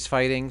AI she's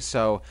fighting.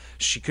 So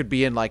she could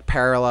be in like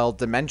parallel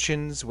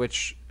dimensions,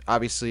 which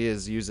obviously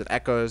is used in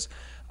Echoes.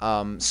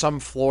 Some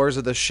floors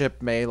of the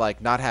ship may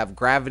like not have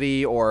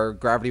gravity, or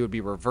gravity would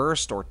be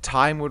reversed, or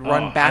time would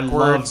run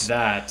backwards.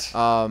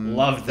 I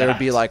love that. There would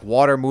be like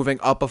water moving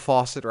up a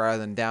faucet rather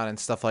than down and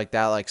stuff like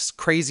that, like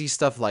crazy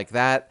stuff like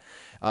that.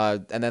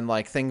 And then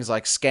like things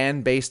like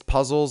scan-based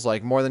puzzles,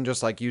 like more than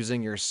just like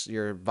using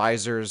your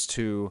visors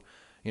to,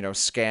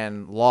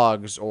 scan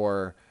logs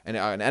or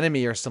an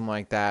enemy or something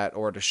like that,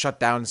 or to shut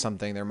down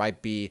something. There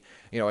might be,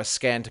 a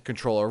scan to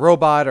control a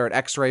robot, or an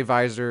X-ray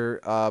visor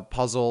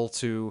puzzle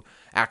to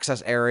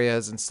access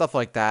areas and stuff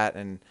like that,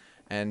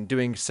 and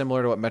doing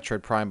similar to what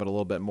Metroid Prime, but a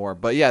little bit more.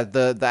 But yeah,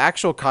 the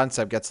actual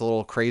concept gets a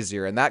little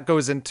crazier, and that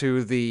goes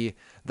into the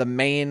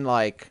main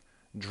like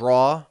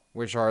draw,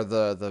 which are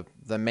the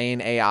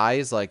main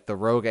AIs, like the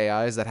rogue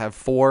AIs that have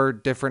 4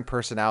 different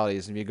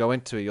personalities. And if you go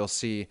into it, you'll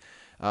see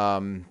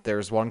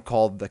there's one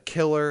called the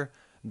Killer,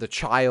 the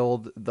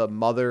Child, the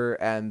Mother,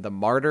 and the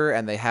Martyr,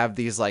 and they have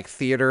these like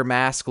theater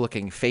mask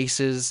looking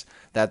faces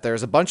that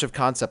there's a bunch of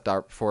concept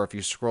art for. If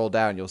you scroll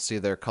down, you'll see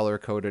they're color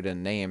coded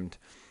and named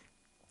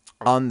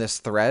on this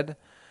thread.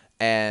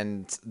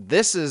 And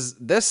this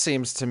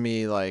seems to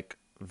me like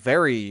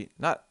very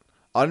not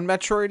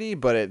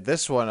un-Metroidy, but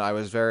this one I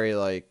was very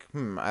like,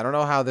 I don't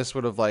know how this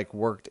would have like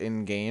worked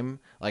in game,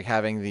 like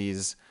having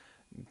these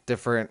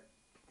different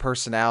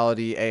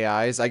personality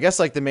AIs. I guess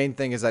like the main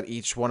thing is that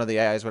each one of the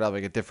AIs would have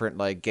like a different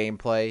like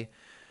gameplay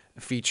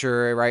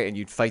feature, right? And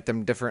you'd fight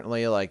them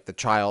differently. Like the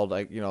Child,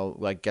 like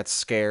like gets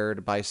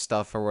scared by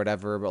stuff or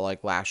whatever, but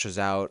like lashes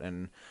out.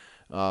 And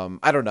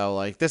I don't know,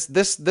 like this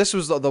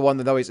was the one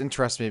that always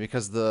interests me,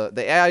 because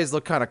the AIs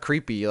look kind of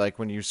creepy like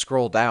when you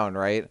scroll down,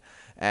 right?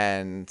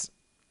 And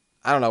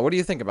I don't know, what do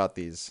you think about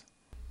these?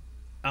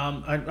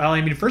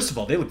 I mean, first of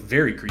all, they look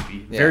very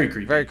creepy. Very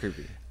creepy. Very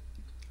creepy.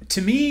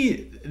 To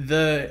me,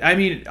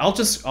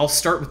 I'll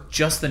start with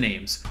just the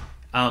names.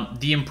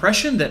 The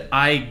impression that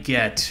I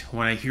get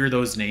when I hear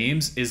those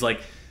names is like,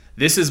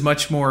 this is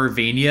much more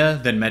Vania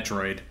than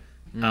Metroid.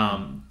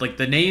 Like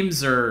the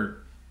names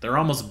they're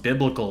almost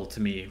biblical to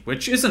me,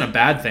 which isn't a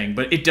bad thing,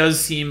 but it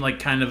does seem like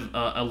kind of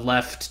a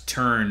left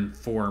turn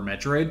for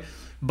Metroid.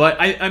 But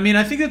I mean,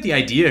 I think that the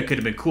idea could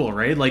have been cool,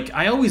 right? Like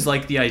I always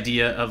like the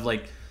idea of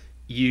like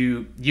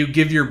you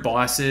give your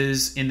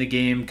bosses in the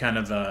game kind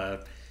of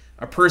a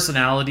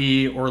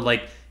personality, or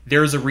like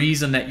there's a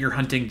reason that you're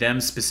hunting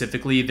them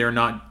specifically.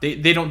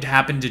 They don't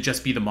happen to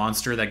just be the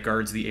monster that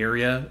guards the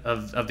area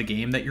of the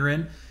game that you're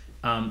in.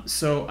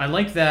 So I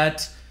like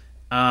that.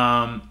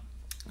 Um,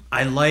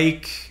 I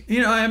like,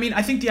 I mean,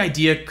 I think the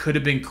idea could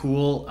have been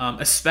cool,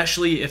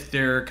 especially if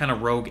they're kind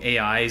of rogue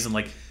AIs and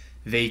like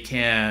they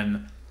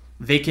can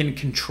they can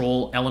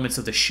control elements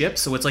of the ship.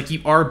 So it's like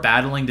you are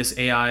battling this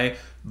AI,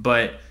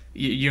 but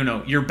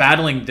you're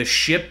battling the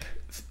ship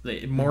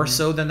more Mm-hmm.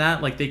 so than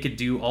that. Like they could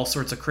do all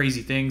sorts of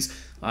crazy things.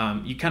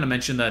 You kind of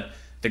mentioned that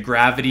the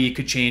gravity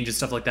could change and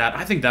stuff like that.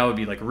 I think that would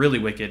be like really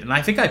wicked, and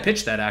I think I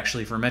pitched that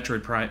actually for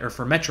Metroid Prime or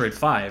for Metroid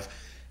Five.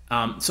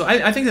 So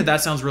I think that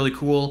that sounds really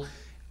cool.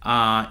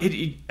 I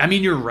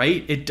mean, you're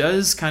right. It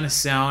does kind of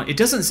sound. It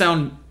doesn't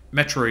sound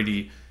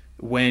Metroidy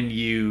when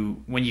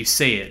you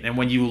say it, and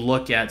when you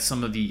look at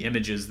some of the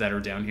images that are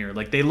down here.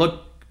 Like they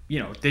look,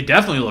 they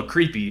definitely look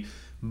creepy,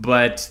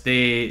 but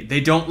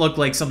they don't look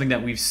like something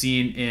that we've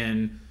seen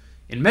in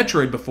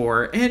Metroid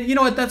before. And you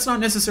know what? That's not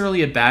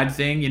necessarily a bad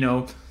thing.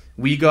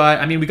 We got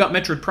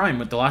Metroid Prime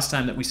with the last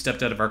time that we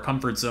stepped out of our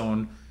comfort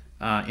zone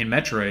in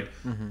Metroid,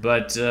 Mm-hmm.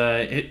 but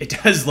it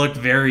does look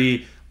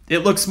very. It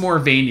looks more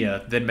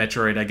Vania than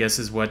Metroid, I guess,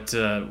 is what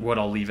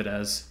I'll leave it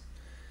as.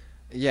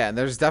 Yeah, and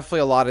there's definitely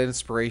a lot of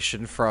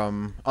inspiration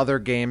from other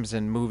games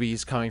and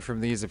movies coming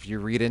from these. If you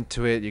read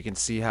into it, you can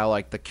see how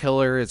like the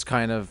killer is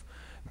kind of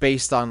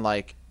based on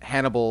like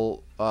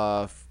Hannibal,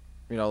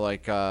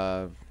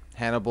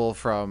 Hannibal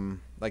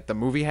from like the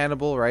movie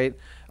Hannibal, right?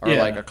 Or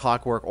like Yeah, a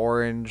Clockwork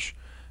Orange.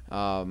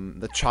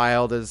 The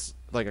child is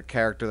like a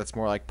character that's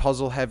more like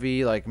puzzle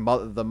heavy. Like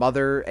the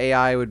mother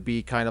AI would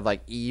be kind of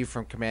like Eve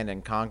from Command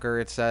and Conquer,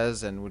 it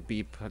says, and would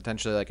be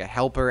potentially like a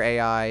helper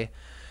AI.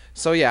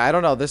 So yeah, I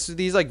don't know.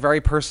 These like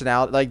very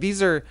personality, like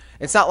these are.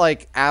 It's not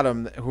like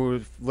Adam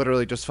who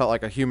literally just felt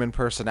like a human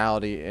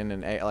personality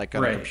in like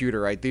on a right. computer,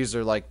 right? These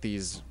are like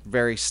these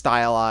very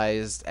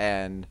stylized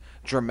and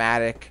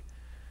dramatic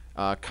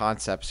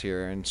concepts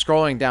here. And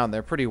scrolling down,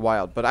 they're pretty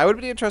wild. But I would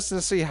be interested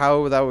to see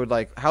how that would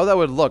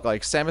look.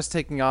 Like Samus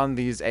taking on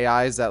these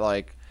AIs that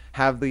like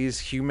have these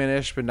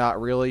humanish but not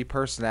really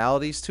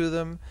personalities to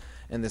them,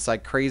 and this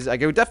like crazy, like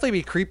it would definitely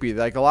be creepy.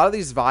 Like a lot of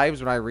these vibes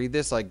when I read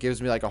this like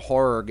gives me like a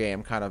horror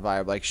game kind of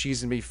vibe. Like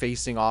she's gonna be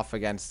facing off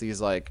against these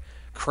like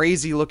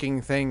crazy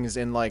looking things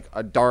in like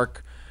a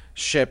dark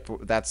ship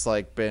that's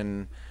like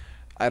been,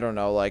 I don't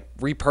know, like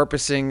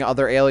repurposing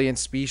other alien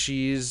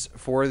species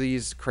for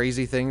these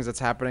crazy things that's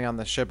happening on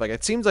the ship. Like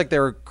it seems like they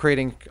were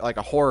creating like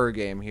a horror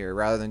game here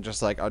rather than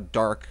just like a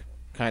dark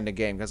kind of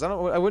game. Because I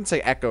wouldn't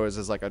say Echoes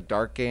is like a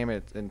dark game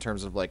in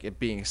terms of like it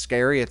being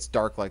scary. It's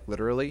dark like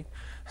literally.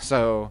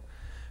 So,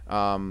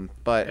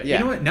 but You know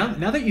yeah. what?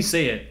 Now that you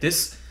say it,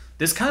 this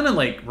kind of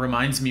like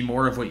reminds me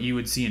more of what you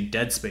would see in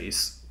Dead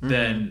Space Mm-hmm.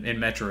 than in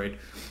Metroid.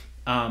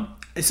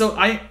 So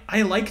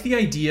I like the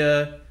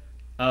idea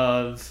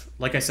of,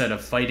 like I said,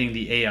 of fighting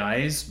the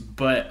AIs,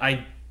 but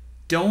I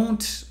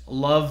don't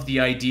love the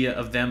idea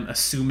of them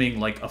assuming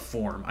like a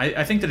form.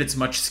 I think that it's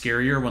much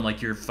scarier when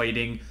like you're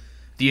fighting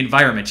the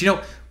environment.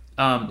 Yeah.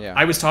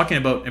 I was talking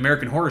about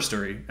American Horror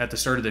Story at the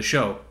start of the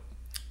show,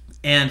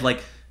 and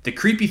like the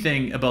creepy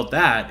thing about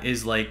that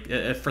is like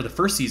for the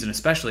first season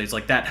especially, it's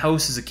like that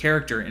house is a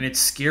character, and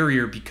it's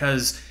scarier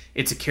because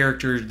it's a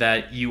character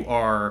that you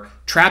are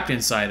trapped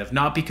inside of,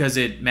 not because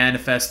it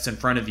manifests in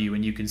front of you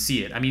and you can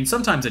see it. I mean,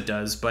 sometimes it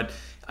does, but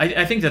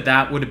I think that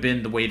that would have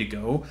been the way to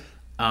go.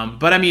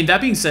 But I mean, that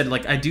being said,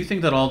 like I do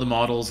think that all the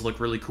models look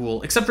really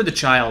cool, except for the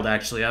child.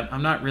 Actually,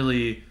 I'm not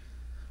really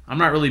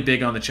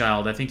big on the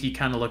child. I think he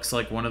kind of looks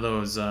like one of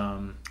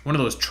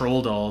those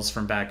troll dolls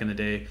from back in the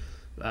day,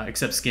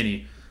 except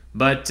skinny.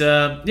 But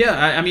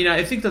yeah, I mean,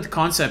 I think that the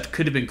concept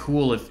could have been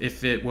cool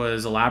if it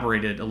was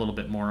elaborated a little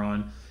bit more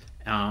on,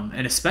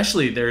 and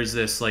especially there's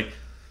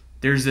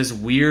this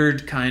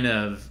weird kind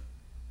of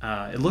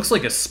it looks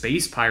like a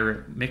space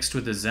pirate mixed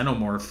with a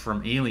xenomorph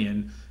from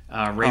Alien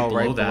right Oh, below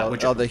right that, below.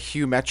 which Oh, the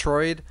Hue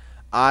Metroid.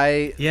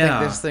 I think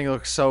yeah, this thing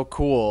looks so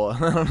cool. I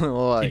don't know,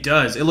 it like,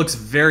 does. It looks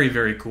very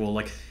very cool.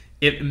 Like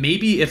it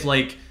maybe if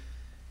like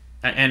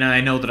and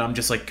I know that I'm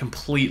just like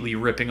completely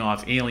ripping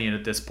off Alien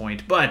at this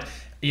point, but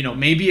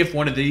maybe if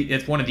one of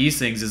these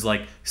things is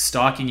like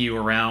stalking you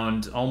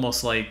around,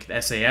 almost like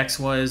SAX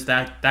was,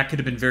 that could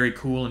have been very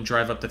cool and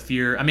drive up the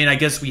fear. I mean, I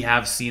guess we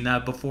have seen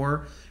that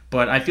before,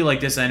 but I feel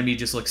like this enemy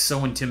just looks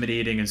so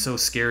intimidating and so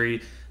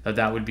scary that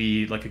that would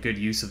be like a good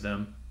use of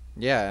them.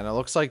 yeah, and it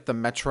looks like the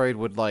Metroid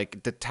would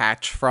like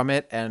detach from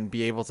it and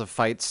be able to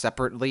fight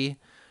separately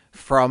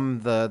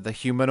from the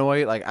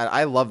humanoid. Like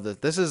I love this.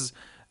 This is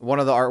one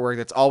of the artwork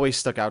that's always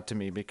stuck out to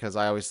me because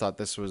I always thought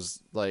this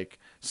was like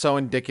so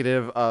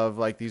indicative of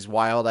like these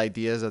wild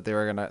ideas that they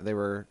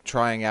were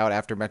trying out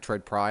after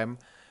Metroid Prime.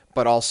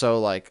 But also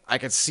like I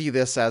could see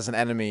this as an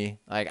enemy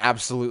like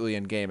absolutely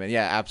in game, and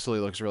yeah,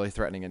 absolutely looks really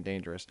threatening and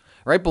dangerous.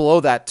 Right below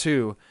that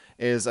too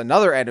is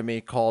another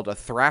enemy called a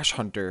Thrash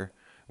Hunter,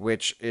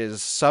 which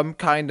is some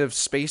kind of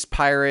space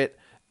pirate,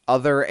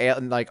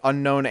 like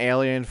unknown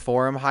alien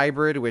form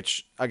hybrid,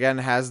 which again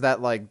has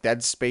that like Dead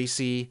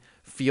Spacey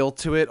feel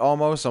to it,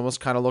 almost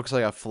kind of looks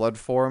like a flood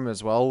form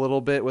as well a little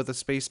bit with a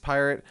space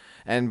pirate.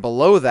 And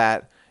below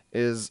that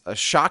is a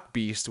Shock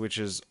Beast, which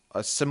is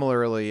a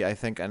similarly I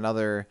think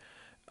another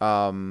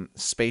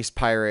space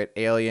pirate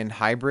alien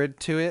hybrid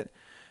to it.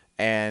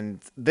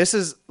 And this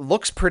is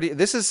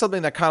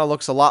something that kind of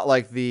looks a lot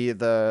like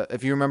the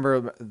if you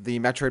remember the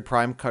Metroid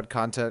Prime cut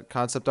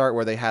concept art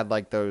where they had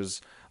like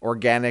those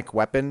organic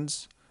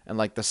weapons and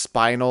like the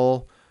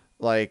spinal,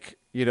 like,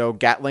 you know,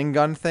 Gatling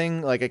gun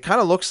thing. Like, it kind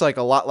of looks like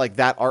a lot like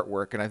that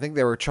artwork, and I think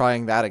they were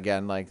trying that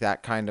again, like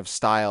that kind of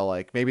style.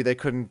 Like, maybe they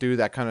couldn't do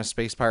that kind of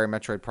Space Pirate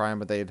Metroid Prime,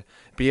 but they'd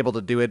be able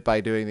to do it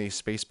by doing these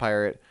Space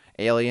Pirate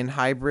alien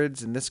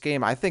hybrids in this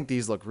game. I think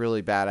these look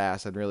really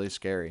badass and really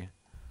scary.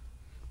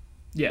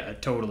 Yeah,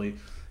 totally.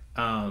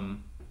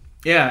 Um,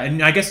 yeah,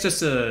 and I guess just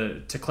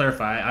to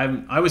clarify,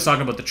 I was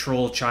talking about the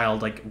troll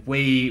child like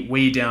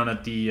way down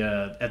at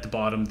the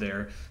bottom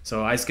there.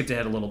 So I skipped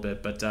ahead a little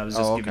bit, but I was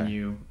just Oh, giving okay.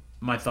 you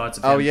my thoughts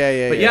of Oh, him. yeah,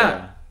 yeah, But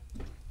yeah,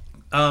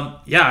 yeah.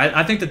 yeah, yeah,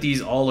 I think that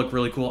these all look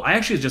really cool. I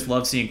actually just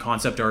love seeing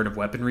concept art of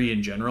weaponry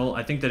in general.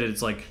 I think that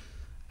it's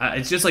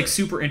just like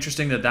super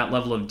interesting that that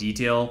level of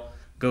detail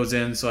goes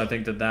in. So I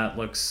think that that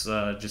looks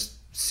just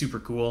super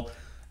cool.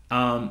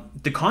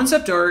 The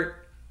concept art.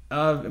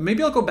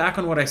 Maybe I'll go back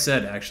on what I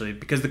said actually,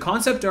 because the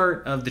concept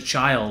art of the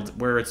child,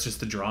 where it's just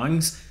the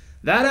drawings,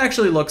 that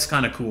actually looks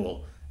kind of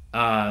cool.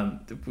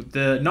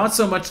 The not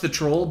so much the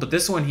troll, but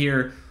this one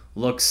here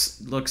looks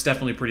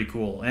definitely pretty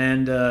cool,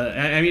 and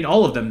I mean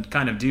all of them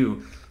kind of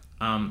do.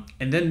 And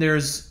then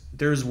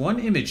there's one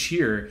image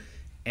here,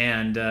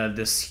 and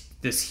this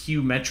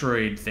Hue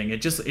Metroid thing.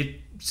 It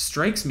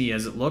strikes me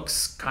as it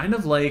looks kind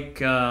of like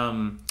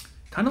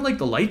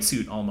the light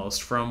suit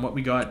almost from what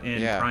we got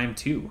in Yeah, Prime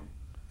Two.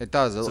 it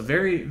does. So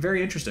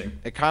very interesting.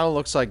 It kind of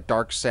looks like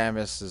Dark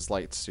Samus's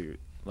light suit.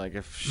 Like,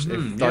 if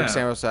Dark Yeah.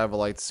 Samus had a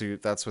light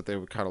suit, that's what they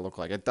would kind of look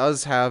like. It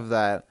does have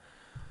that.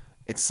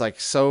 It's like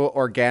so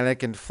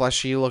organic and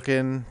fleshy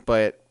looking,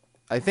 but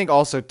I think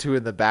also too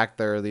in the back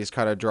there are these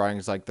kind of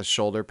drawings like the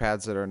shoulder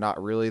pads that are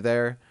not really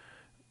there.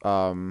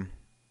 Um,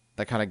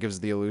 that kind of gives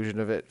the illusion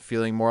of it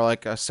feeling more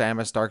like a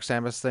Samus Dark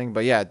Samus thing.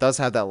 But yeah, it does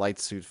have that light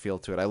suit feel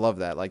to it. I love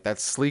that. Like that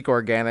sleek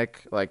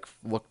organic like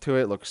look to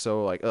it looks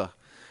so like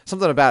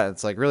something about it.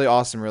 It's like really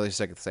awesome, really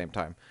sick at the same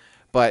time.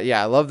 But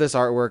yeah, I love this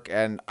artwork,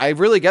 and I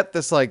really get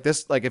this like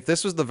if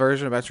this was the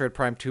version of Metroid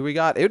Prime 2 we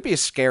got, it would be a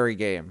scary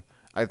game.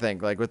 I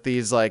think like with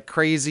these like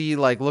crazy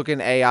like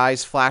looking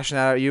AIs flashing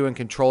out at you and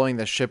controlling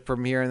the ship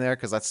from here and there,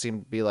 because that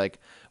seemed to be like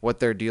what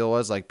their deal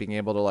was, like being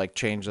able to like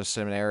change the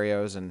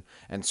scenarios and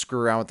screw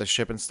around with the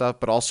ship and stuff,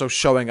 but also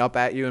showing up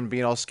at you and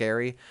being all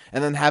scary,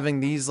 and then having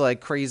these like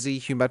crazy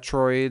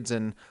Humetroids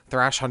and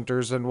Thrash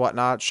Hunters and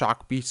whatnot,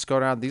 shock beasts go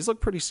down. These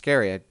look pretty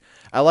scary.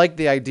 I like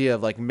the idea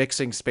of like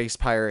mixing space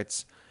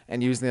pirates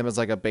and using them as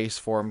like a base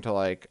form to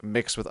like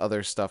mix with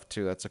other stuff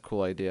too. That's a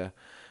cool idea.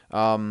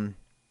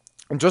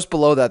 And just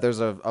below that, there's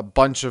a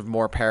bunch of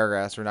more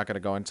paragraphs. We're not going to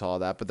go into all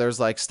that, but there's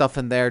like stuff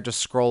in there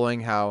just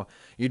scrolling how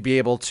you'd be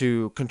able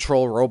to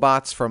control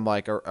robots from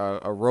like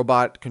a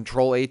robot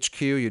control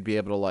HQ. You'd be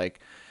able to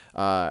like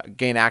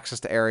gain access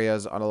to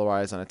areas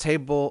otherwise on a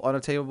table.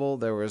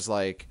 There was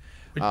like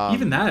But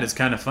even that is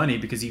kind of funny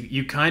because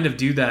you kind of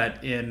do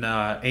that in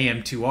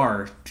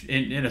AM2R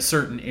in a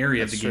certain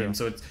area of that's the true. game.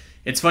 So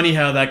it's funny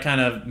how that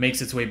kind of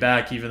makes its way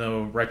back, even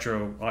though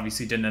Retro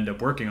obviously didn't end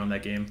up working on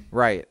that game.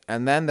 Right.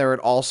 And then there would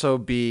also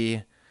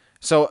be.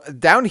 So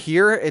down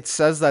here, it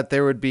says that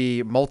there would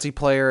be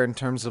multiplayer in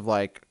terms of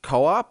like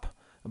co op.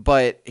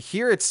 But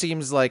here it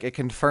seems like it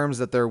confirms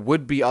that there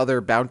would be other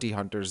bounty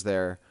hunters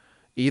there,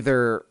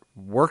 either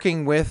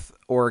working with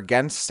or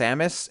against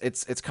Samus.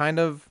 It's kind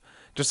of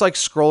just like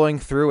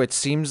scrolling through. It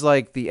seems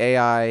like the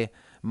AI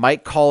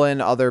might call in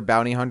other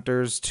bounty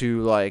hunters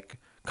to like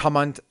come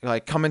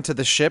into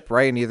the ship,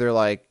 right, and either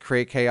like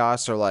create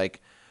chaos or like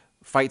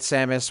fight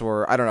Samus,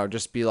 or I don't know,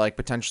 just be like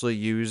potentially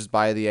used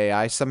by the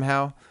AI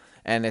somehow.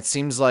 And it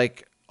seems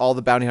like all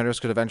the bounty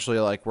hunters could eventually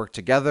like work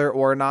together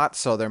or not.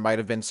 So there might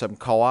have been some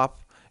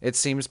co-op. It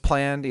seems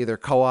planned, either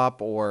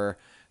co-op or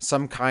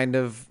some kind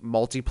of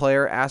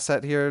multiplayer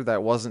asset here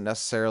that wasn't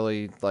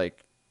necessarily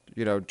like,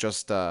 you know,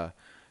 just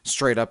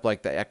straight up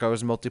like the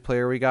Echoes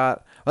multiplayer we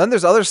got. But then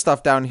there's other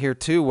stuff down here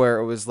too where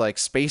it was like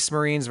Space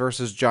Marines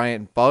versus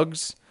giant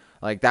bugs.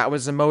 Like that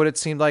was a mode, it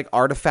seemed like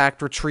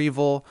artifact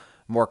retrieval,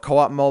 more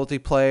co-op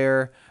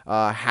multiplayer,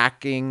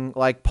 hacking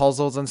like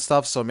puzzles and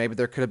stuff. So maybe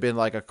there could have been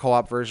like a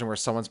co-op version where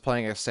someone's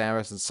playing as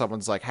Samus and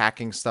someone's like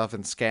hacking stuff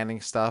and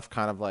scanning stuff,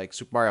 kind of like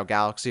Super Mario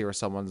Galaxy, or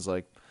someone's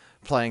like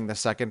playing the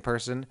second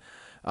person.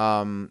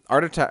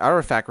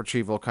 Artifact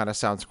retrieval kind of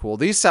sounds cool.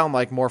 These sound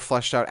like more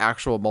fleshed out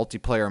actual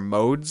multiplayer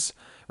modes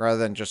rather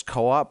than just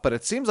co-op, but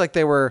it seems like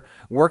they were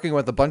working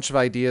with a bunch of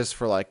ideas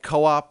for like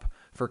co-op,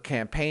 for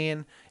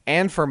campaign,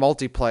 and for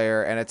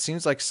multiplayer, and it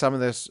seems like some of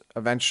this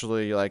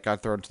eventually like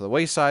got thrown to the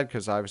wayside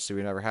because obviously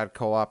we never had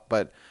co-op,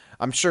 but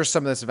I'm sure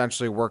some of this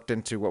eventually worked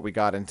into what we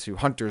got into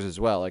Hunters as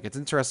well. Like it's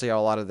interesting how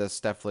a lot of this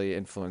definitely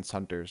influenced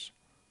Hunters.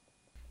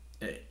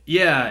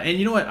 Yeah, and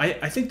you know what?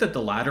 I think that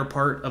the latter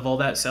part of all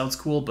that sounds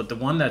cool, but the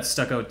one that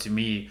stuck out to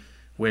me,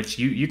 which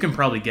you can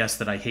probably guess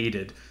that I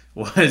hated,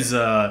 was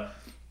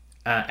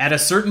At a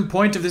certain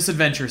point of this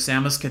adventure,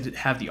 Samus could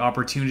have the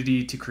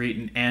opportunity to create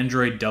an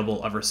android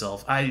double of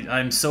herself.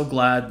 I'm so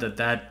glad that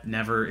that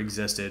never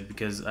existed,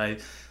 because I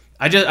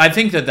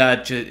think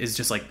that is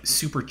just like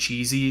super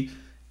cheesy.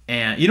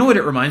 And you know what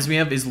it reminds me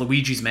of is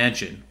Luigi's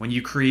Mansion, when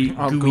you create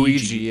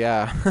Luigi,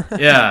 yeah.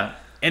 yeah,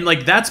 and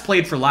like that's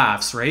played for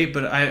laughs, right?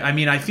 But I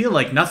mean, I feel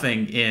like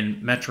nothing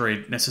in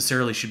Metroid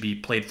necessarily should be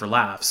played for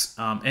laughs.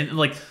 And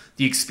like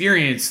the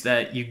experience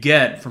that you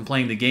get from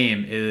playing the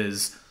game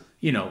is,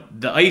 you know,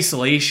 the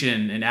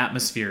isolation and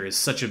atmosphere is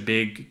such a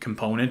big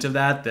component of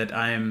that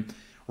I'm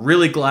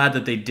really glad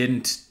that they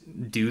didn't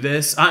do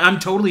this. I'm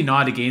totally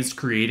not against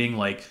creating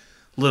like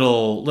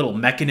little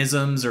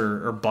mechanisms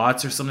or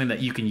bots or something that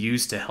you can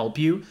use to help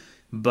you.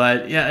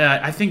 But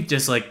yeah, I think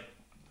just like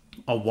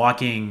a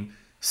walking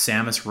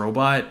Samus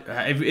robot,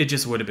 it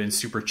just would have been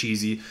super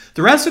cheesy.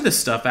 The rest of this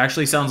stuff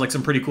actually sounds like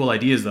some pretty cool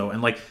ideas though,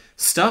 and like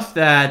stuff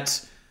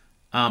that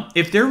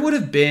if there would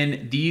have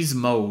been these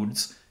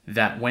modes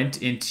that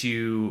went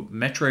into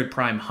Metroid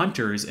Prime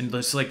Hunters and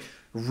just like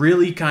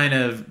really kind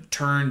of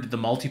turned the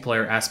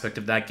multiplayer aspect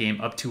of that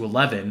game up to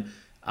 11.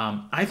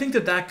 I think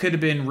that could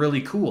have been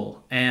really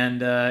cool,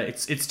 and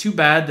it's too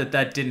bad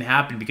that didn't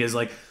happen, because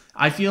like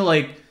I feel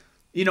like,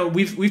 you know,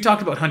 we've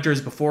talked about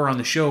Hunters before on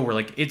the show, where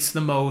like it's the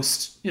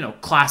most, you know,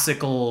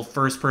 classical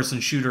first person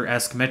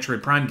shooter-esque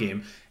Metroid Prime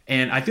game,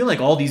 and I feel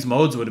like all these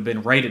modes would have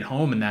been right at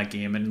home in that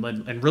game,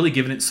 and really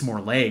given it some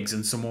more legs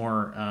and some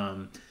more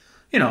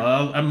you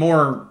know,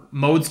 more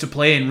modes to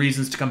play and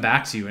reasons to come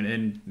back to,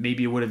 and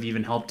maybe it would have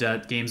even helped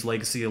game's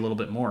legacy a little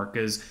bit more,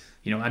 because,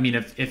 you know, I mean,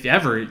 if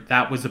ever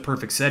that was the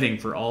perfect setting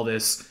for all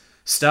this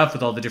stuff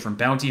with all the different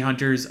bounty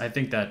hunters, I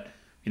think that,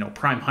 you know,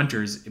 Prime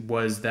Hunters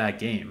was that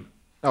game.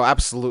 Oh,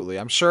 absolutely.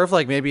 I'm sure if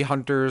like maybe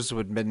Hunters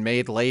would have been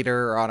made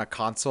later or on a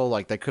console,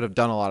 like they could have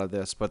done a lot of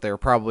this, but they were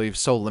probably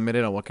so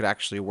limited on what could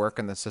actually work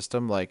in the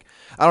system. Like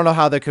I don't know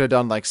how they could have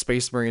done like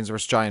Space Marines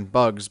versus giant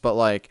bugs, but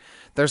like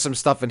there's some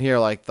stuff in here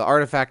like the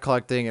artifact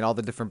collecting and all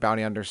the different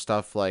bounty hunter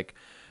stuff. Like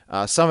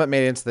some of it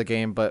made it into the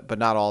game, but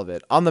not all of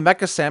it. On the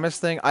Mecha Samus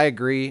thing, I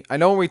agree. I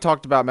know when we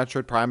talked about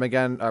Metroid Prime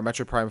again, or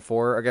Metroid Prime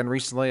 4 again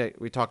recently,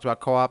 we talked about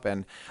co-op,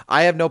 and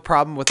I have no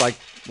problem with like,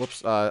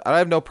 I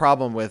have no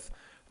problem with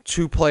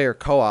two-player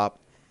co-op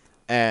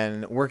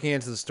and working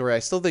into the story. I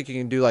still think you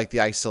can do like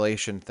the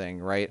isolation thing,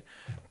 right?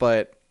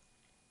 But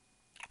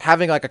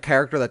having like a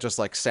character that just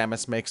like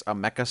Samus makes a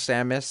Mecha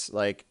Samus,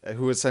 like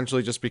who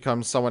essentially just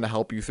becomes someone to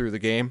help you through the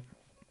game,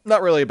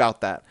 not really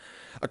about that.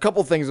 A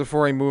couple things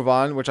before we move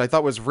on, which I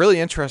thought was really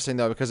interesting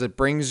though, because it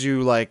brings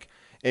you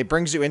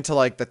into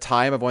like the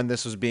time of when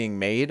this was being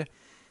made.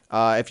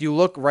 If you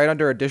look right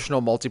under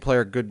additional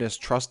multiplayer goodness,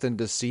 trust and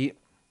deceit,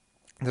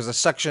 there's a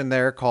section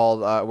there called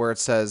where it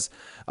says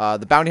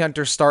the bounty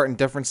hunters start in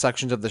different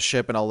sections of the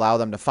ship and allow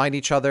them to find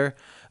each other.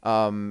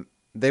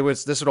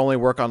 This would only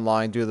work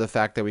online due to the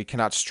fact that we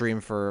cannot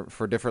stream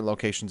for different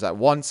locations at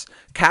once.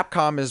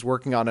 Capcom is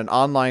working on an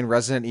online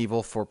Resident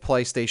Evil for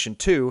PlayStation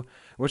 2,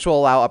 which will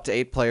allow up to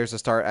 8 players to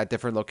start at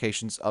different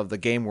locations of the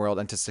game world,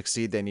 and to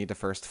succeed they need to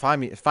first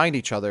find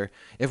each other.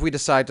 If we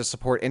decide to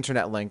support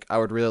Internet Link, I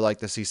would really like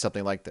to see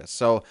something like this.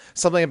 So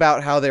something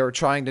about how they were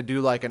trying to do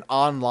like an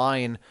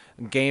online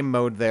game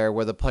mode there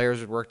where the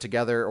players would work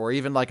together, or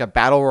even like a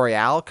battle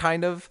royale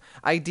kind of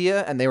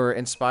idea, and they were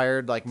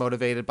inspired, like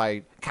motivated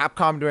by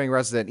Capcom doing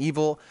Resident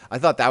Evil. I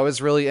thought that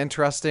was really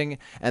interesting.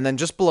 And then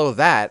just below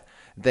that,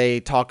 they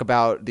talk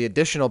about the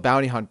additional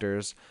bounty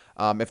hunters.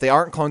 If they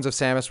aren't clones of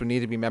Samus, would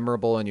need to be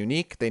memorable and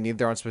unique. They need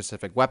their own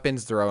specific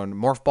weapons, their own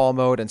morph ball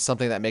mode, and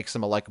something that makes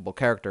them a likable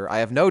character. I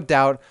have no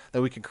doubt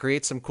that we can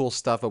create some cool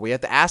stuff, but we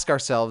have to ask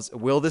ourselves,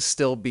 will this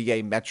still be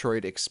a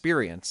Metroid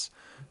experience?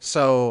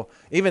 So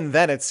even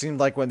then, it seemed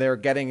like when they were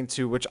getting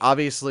into, which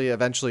obviously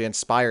eventually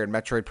inspired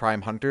Metroid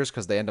Prime Hunters,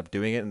 because they end up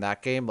doing it in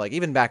that game. Like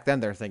even back then,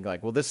 they're thinking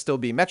like, will this still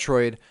be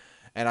Metroid?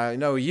 And I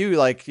know you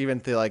like even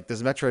feel like,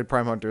 does Metroid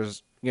Prime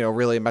Hunters, you know,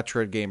 really a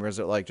Metroid game, or is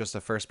it like just a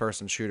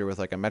first-person shooter with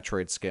like a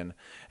Metroid skin? And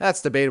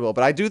that's debatable,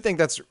 but I do think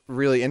that's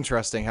really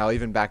interesting how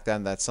even back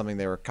then that's something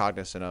they were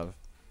cognizant of.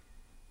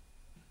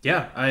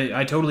 Yeah,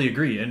 I totally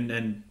agree,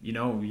 and you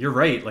know, you're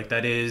right. Like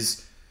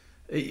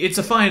it's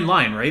a fine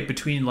line, right,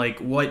 between like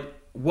what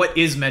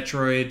is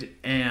Metroid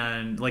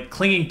and like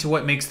clinging to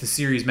what makes the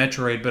series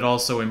Metroid, but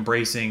also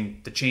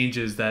embracing the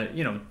changes that,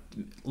 you know,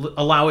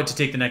 allow it to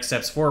take the next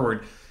steps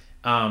forward.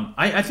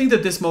 I think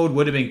that this mode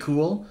would have been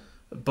cool,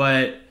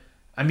 but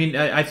I mean,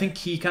 I think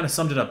he kind of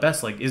summed it up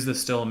best. Like, is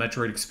this still a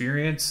Metroid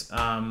experience?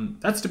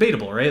 That's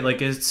debatable, right?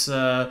 Like, it's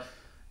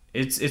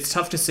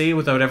tough to say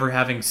without ever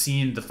having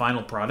seen the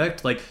final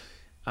product. Like,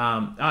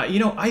 you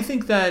know, I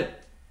think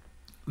that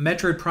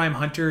Metroid Prime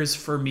Hunters,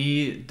 for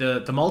me,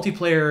 the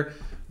multiplayer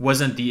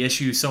wasn't the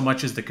issue so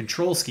much as the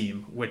control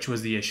scheme, which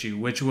was the issue,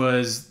 which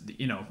was,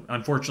 you know,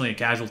 unfortunately a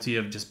casualty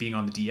of just being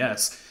on the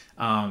DS.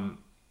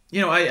 You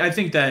know, I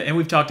think that, and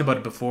we've talked about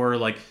it before,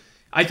 like,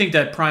 I think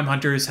that Prime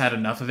Hunters had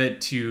enough of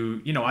it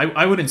to, you know,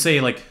 I wouldn't say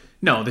like,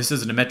 no, this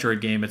isn't a Metroid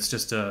game, it's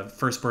just a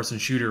first-person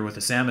shooter with a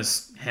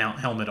Samus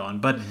helmet on.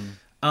 But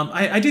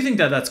I do think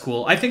that that's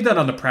cool. I think that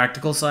on the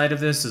practical side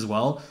of this as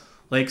well,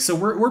 Like, so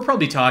we're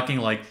probably talking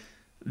like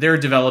they're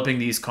developing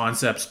these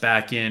concepts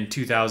back in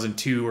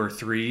 2002 or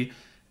three,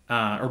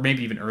 or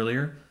maybe even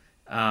earlier.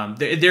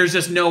 There's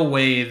just no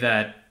way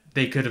that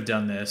they could have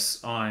done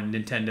this on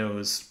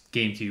Nintendo's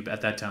GameCube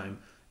at that time.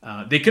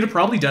 They could have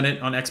probably done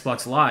it on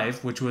Xbox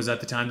Live, which was at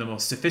the time the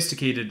most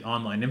sophisticated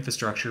online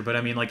infrastructure. But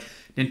I mean, like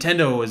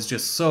Nintendo was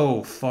just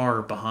so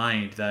far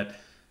behind that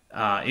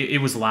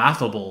it was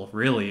laughable,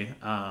 really.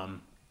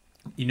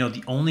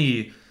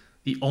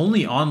 The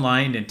only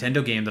online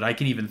Nintendo game that I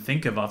can even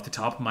think of off the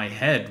top of my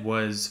head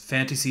was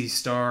Phantasy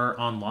Star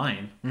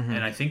Online,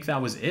 and I think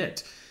that was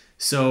it.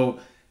 So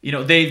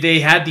they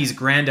had these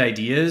grand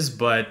ideas,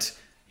 but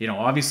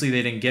obviously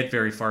they didn't get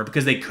very far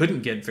because they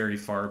couldn't get very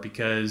far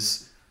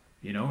because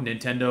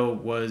Nintendo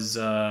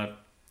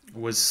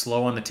was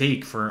slow on the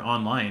take for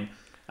online,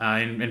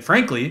 and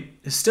frankly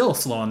is still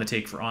slow on the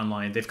take for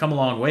online. They've come a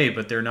long way,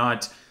 but they're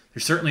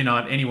certainly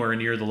not anywhere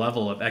near the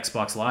level of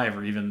Xbox Live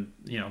or even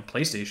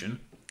PlayStation.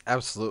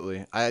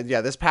 Absolutely.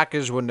 Yeah, this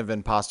package wouldn't have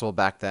been possible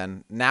back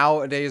then.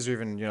 Nowadays, or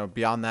even,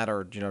 beyond that,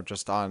 or,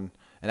 just on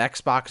an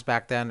Xbox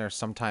back then or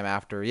sometime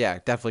after, yeah,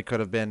 it definitely could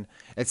have been.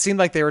 It seemed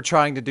like they were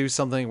trying to do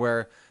something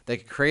where they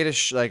could create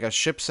a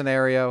ship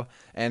scenario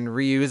and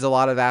reuse a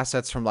lot of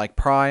assets from like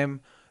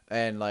Prime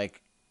and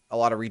like a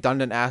lot of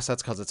redundant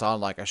assets because it's on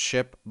like a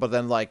ship, but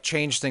then like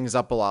change things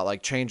up a lot,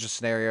 like change the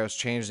scenarios,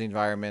 change the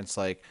environments,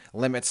 like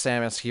limit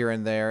Samus here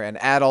and there,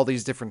 and add all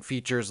these different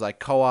features like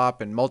co-op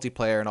and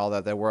multiplayer and all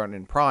that weren't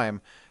in Prime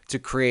to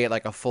create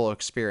like a full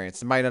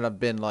experience. It might not have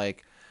been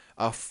like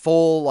a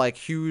full like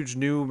huge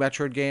new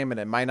Metroid game, and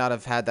it might not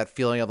have had that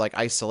feeling of like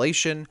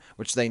isolation,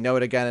 which they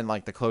note again in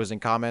like the closing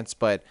comments,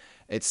 but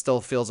it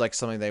still feels like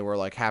something they were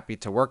like happy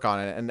to work on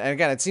it. And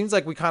again, it seems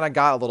like we kind of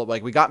got a little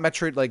like we got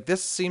Metroid, like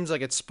this seems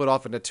like it's split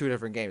off into two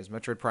different games,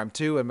 Metroid Prime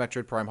 2 and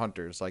Metroid Prime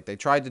Hunters. Like they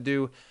tried to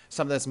do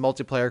some of this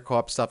multiplayer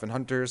co-op stuff in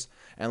Hunters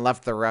and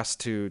left the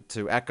rest to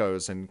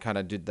Echoes and kind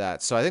of did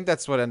that. So I think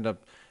that's what ended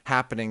up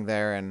happening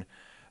there, and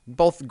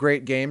both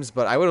great games,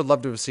 but I would have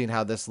loved to have seen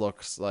how this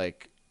looks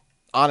like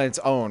on its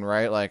own,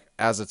 right? Like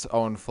as its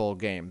own full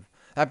game.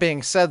 That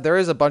being said, there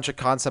is a bunch of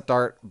concept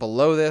art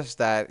below this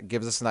that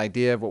gives us an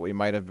idea of what we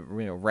might have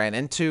ran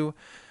into.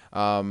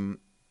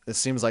 It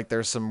seems like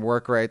there's some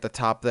work right at the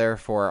top there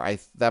for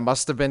that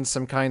must have been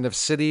some kind of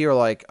city or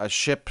like a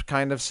ship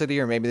kind of city,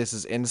 or maybe this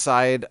is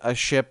inside a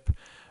ship.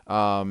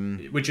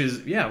 Which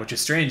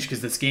is strange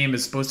because this game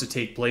is supposed to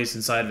take place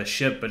inside of a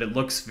ship, but it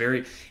looks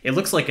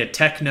like a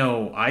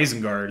techno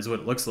Isengard is what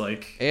it looks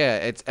like.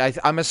 Yeah,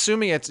 I'm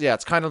assuming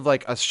it's kind of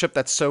like a ship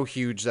that's so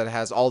huge that it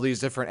has all these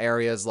different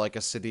areas like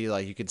a city.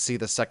 Like you could see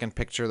the second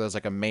picture, there's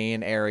like a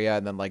main area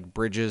and then like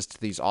bridges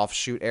to these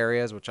offshoot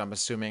areas, which I'm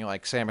assuming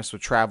like Samus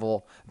would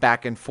travel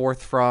back and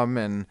forth from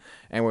and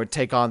would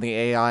take on the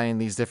AI in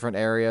these different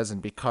areas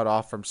and be cut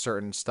off from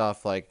certain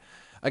stuff. Like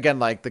again,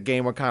 like the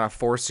game would kind of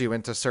force you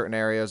into certain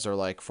areas or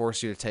like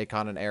force you to take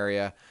on an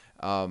area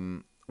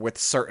with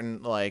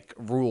certain like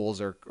rules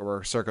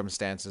or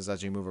circumstances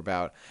as you move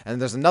about. And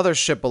there's another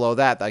ship below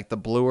that, like the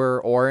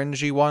bluer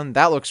orangey one.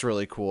 That looks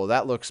really cool.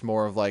 That looks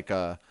more of like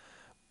an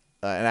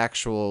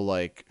actual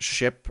like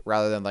ship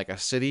rather than like a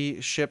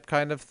city ship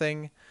kind of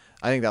thing.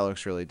 I think that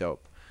looks really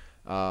dope.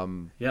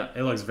 Yeah,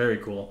 it looks very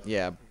cool.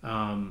 Yeah.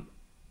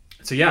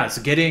 So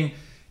getting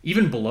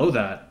even below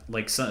that,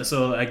 like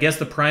so I guess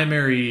the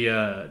primary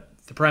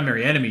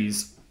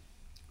enemies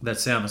that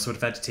Samus would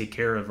have had to take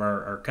care of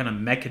are kind of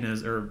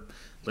mechanism or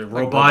like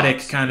robotic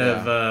robots, kind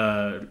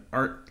of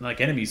art like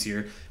enemies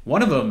here.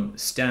 One of them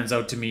stands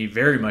out to me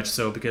very much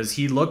so because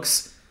he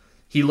looks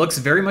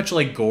very much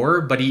like Gore,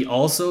 but he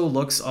also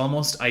looks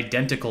almost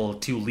identical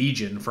to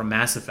Legion from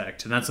Mass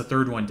Effect, and that's the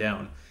third one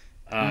down.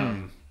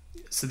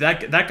 So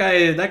that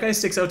guy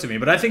sticks out to me,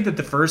 but I think that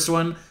the first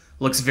one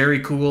looks very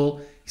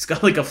cool. He's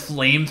got like a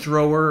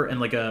flamethrower and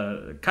like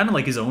a kind of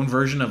like his own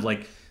version of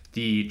like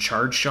the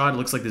charge shot. It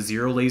looks like the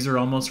Zero Laser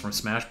almost from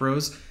Smash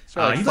Bros.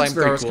 So like he looks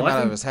very cool. Coming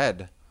out of his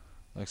head.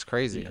 Looks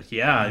crazy.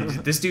 Yeah,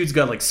 this dude's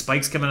got like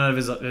spikes coming out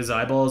of his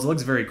eyeballs. It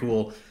looks very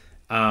cool.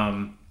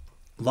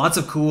 Lots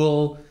of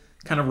cool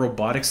kind of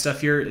robotic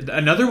stuff here.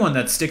 Another one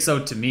that sticks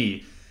out to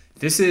me.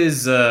 This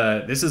is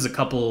a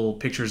couple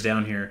pictures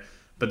down here,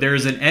 but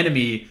there's an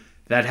enemy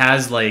that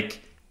has like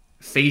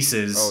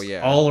faces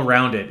all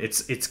around it.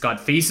 It's got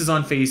faces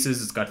on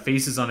faces. It's got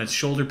faces on its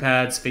shoulder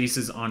pads,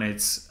 faces on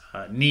its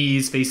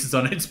knees, faces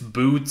on its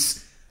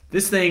boots.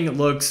 This thing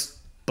looks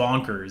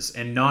bonkers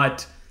and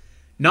not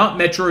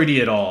Metroidy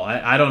at all.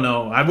 I don't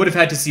know. I would have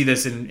had to see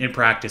this in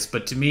practice,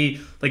 but to me,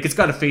 like it's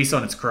got a face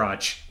on its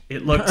crotch.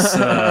 It looks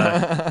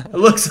a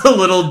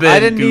little bit. I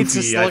didn't goofy,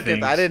 need to look at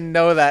that. I didn't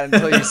know that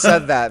until you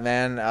said that,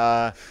 man.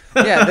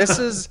 Yeah,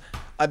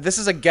 this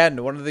is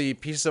again one of the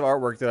pieces of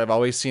artwork that I've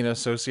always seen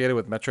associated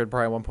with Metroid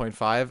Prime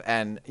 1.5,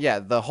 and yeah,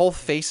 the whole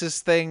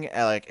faces thing,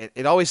 like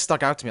it always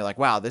stuck out to me. Like,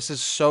 wow, this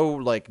is so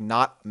like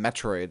not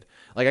Metroid.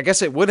 Like, I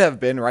guess it would have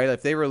been, right?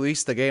 If they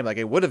released the game, like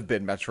it would have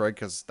been Metroid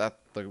because that's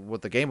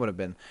what the game would have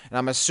been. And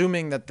I'm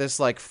assuming that this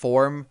like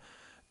form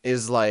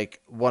is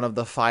like one of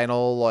the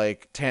final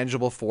like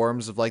tangible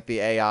forms of like the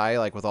AI,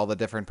 like with all the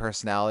different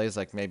personalities.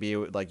 Like maybe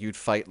like you'd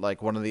fight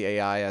like one of the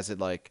AI as it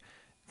like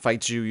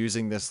fights you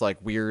using this like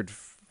weird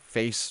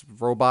face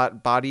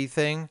robot body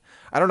thing.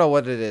 I don't know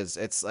what it is.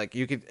 It's like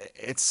you could.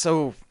 It's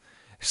so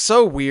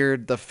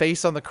weird. The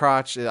face on the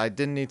crotch, I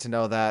didn't need to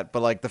know that,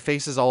 but like the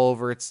faces all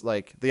over. It's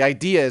like the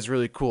idea is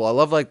really cool. I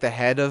love like the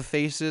head of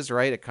faces,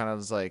 right? It kind of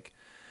is like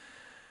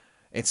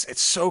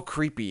it's so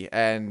creepy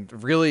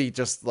and really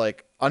just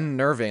like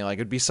unnerving. Like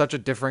it'd be such a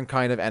different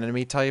kind of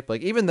enemy type.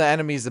 Like even the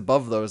enemies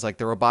above those, like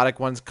the robotic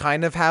ones,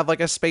 kind of have like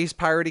a space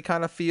piratey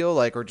kind of feel,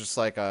 like or just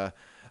like a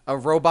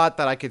robot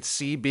that I could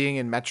see being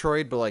in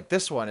Metroid. But like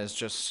this one is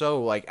just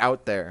so like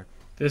out there.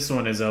 This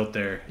one is out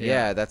there. Yeah.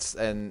 Yeah, that's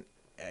and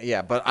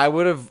yeah, but I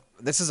would have.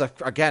 This is a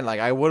again like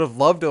I would have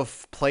loved to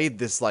have played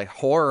this like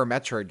horror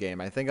Metroid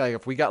game. I think like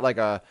if we got like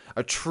a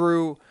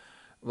true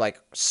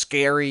like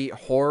scary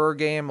horror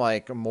game,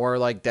 like more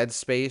like Dead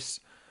Space,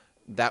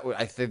 that would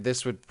I think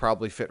this would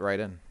probably fit right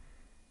in.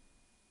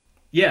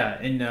 Yeah,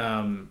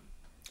 and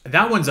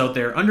that one's out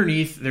there.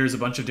 Underneath, there's a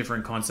bunch of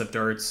different concept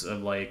arts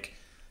of like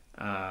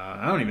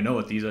I don't even know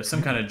what these are.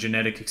 Some kind of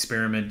genetic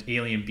experiment,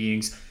 alien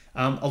beings.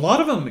 A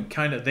lot of them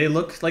kind of they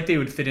look like they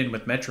would fit in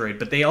with Metroid,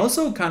 but they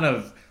also kind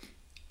of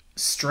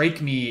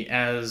strike me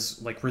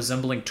as like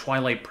resembling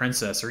Twilight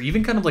Princess or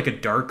even kind of like a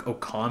dark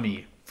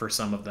Okami for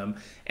some of them.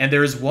 And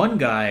there's one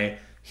guy.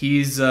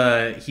 He's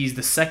the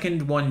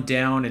second one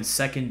down and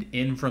second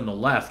in from the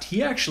left.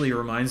 He actually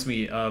reminds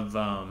me of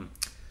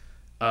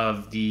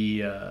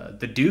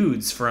the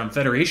dudes from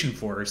Federation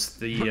Force,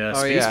 the Oh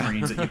Space yeah.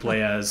 Marines that you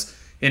play as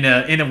in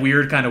a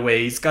weird kind of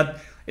way.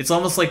 It's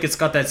almost like it's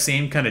got that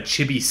same kind of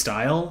chibi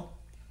style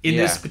in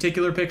this Yeah.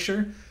 particular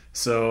picture.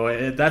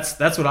 So that's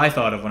what I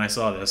thought of when I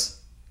saw this.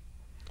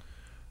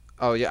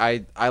 Oh yeah,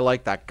 I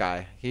like that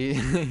guy.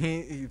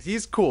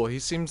 He's cool. He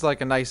seems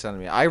like a nice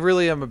enemy. I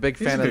really am a big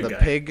He's a fan of good the guy.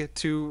 pig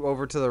too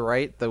over to the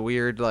right, the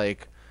weird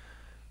like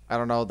I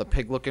don't know, the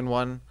pig looking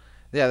one.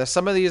 Yeah,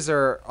 some of these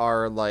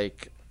are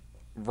like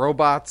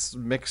robots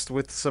mixed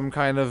with some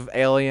kind of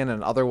alien,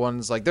 and other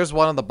ones like there's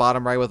one on the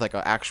bottom right with like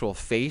an actual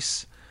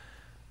face,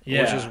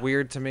 which is Yeah,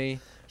 weird to me.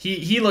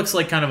 he looks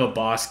like kind of a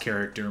boss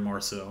character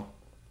more so.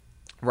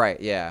 Right,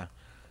 yeah.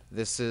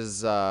 This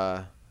is these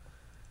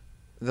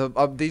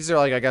are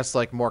like I guess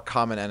like more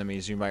common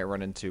enemies you might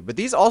run into. But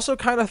these also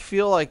kind of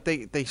feel like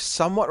they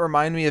somewhat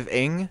remind me of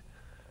Ing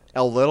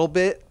a little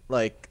bit.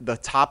 Like the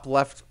top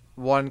left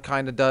one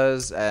kind of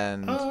does,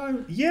 and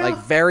like Yeah,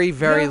 very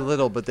yeah.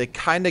 little, but they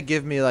kind of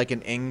give me like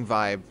an Ing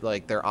vibe,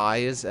 like their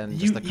eyes and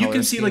just the You color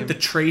can see like scheme. the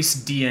trace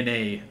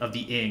DNA of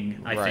the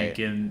Ing, I Right, think,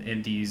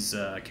 in these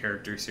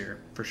characters here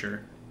for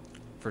sure.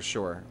 for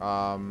sure.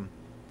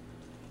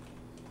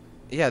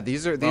 Yeah,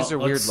 these Well, are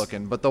weird let's.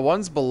 looking, but the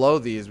ones below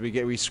these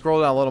we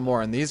scroll down a little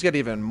more, and these get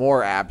even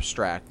more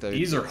abstract.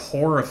 These are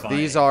horrifying.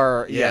 These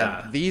are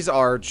Yeah. these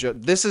are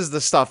this is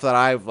the stuff that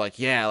I've like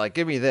like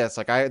give me this,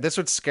 like this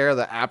would scare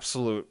the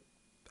absolute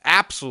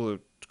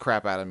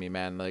crap out of me,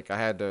 man. Like I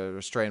had to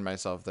restrain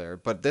myself there.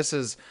 But this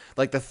is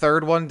like the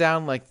third one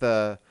down, like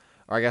or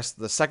I guess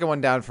the second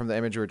one down from the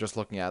image we were just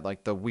looking at,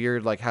 like the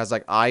weird like has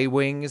like eye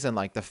wings and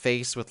like the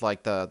face with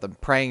like the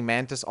praying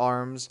mantis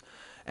arms,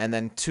 and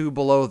then two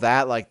below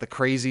that like the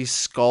crazy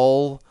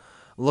skull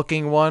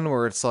looking one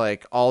where it's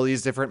like all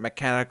these different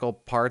mechanical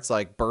parts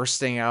like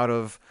bursting out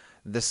of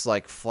this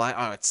like flat.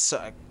 Oh, it's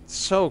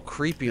so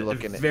creepy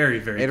looking. Very,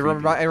 very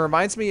creepy. It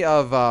reminds me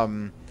of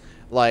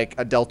like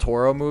a Del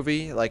Toro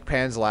movie, like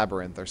Pan's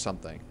Labyrinth or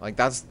something. Like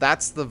that's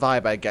the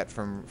vibe I get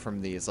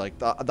from these. Like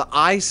the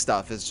eye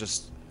stuff is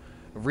just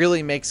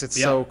really makes it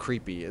so Yeah.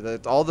 creepy.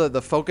 All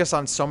the focus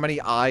on so many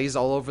eyes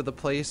all over the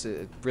place,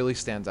 it really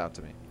stands out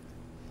to me.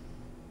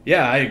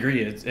 Yeah, I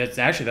agree. It's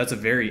actually that's a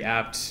very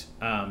apt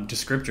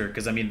descriptor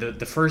because I mean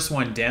the first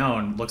one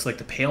down looks like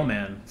the Pale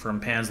Man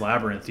from Pan's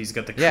Labyrinth. He's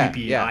got the Yeah,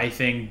 creepy yeah. eye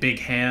thing, big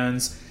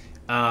hands.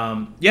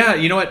 Yeah,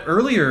 you know what?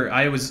 Earlier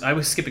I was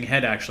skipping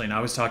ahead actually, and I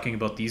was talking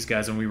about these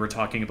guys when we were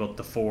talking about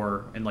the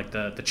four and like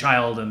the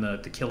child and the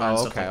killer and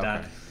Oh, stuff okay, like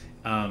okay.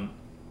 that.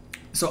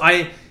 So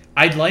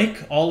I'd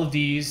like all of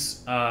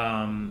these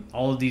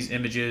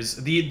images.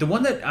 The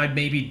one that I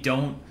maybe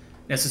don't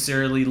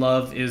necessarily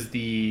love is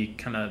the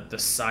kind of the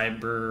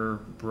cyber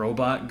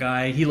robot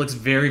guy. He looks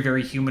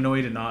very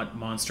humanoid and not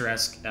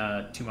monster-esque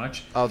too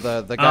much. Oh,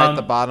 the guy at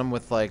the Um, bottom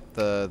with like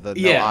the no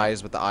yeah.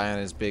 eyes with the eye on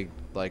his big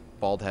like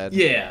bald head.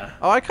 Yeah.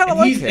 Oh, I kind of And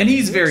like he's him. and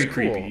he's He very looks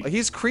cool. creepy.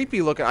 He's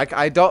creepy looking.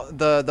 I don't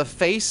the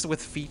face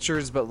with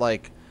features, but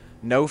like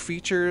no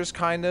features,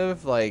 kind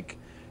of like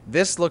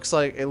this looks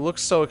like it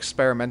looks so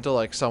experimental,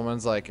 like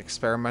someone's like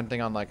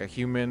experimenting on like a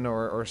human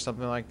or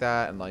something like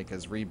that, and like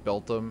has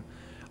rebuilt them.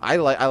 I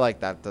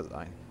like that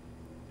design.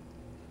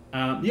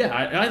 Yeah,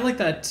 I like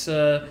that.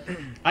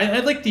 I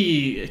like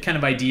the kind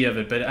of idea of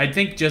it, but I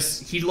think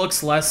just he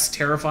looks less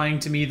terrifying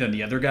to me than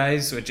the other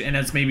guys, and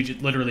that's maybe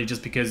literally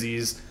just because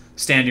he's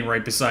standing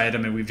right beside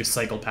him, and we've just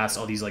cycled past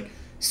all these like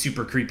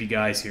super creepy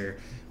guys here.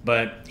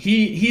 But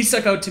he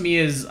stuck out to me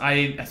as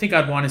I think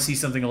I'd want to see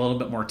something a little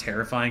bit more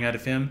terrifying out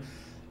of him.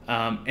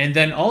 And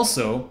then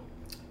also,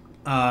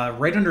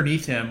 right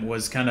underneath him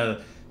was kind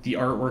of the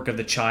artwork of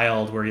the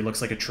child where he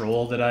looks like a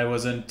troll that I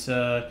wasn't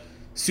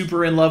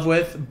super in love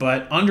with.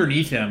 But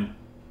underneath him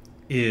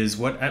is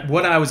what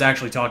I was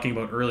actually talking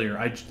about earlier.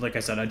 Like I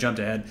said, I jumped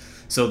ahead.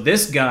 So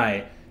this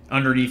guy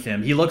underneath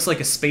him, he looks like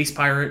a space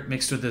pirate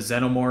mixed with a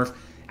xenomorph,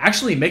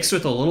 actually mixed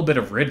with a little bit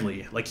of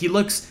Ridley. Like he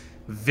looks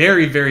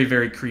very, very,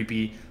 very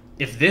creepy.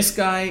 If this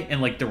guy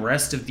and like the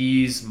rest of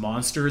these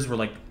monsters were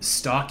like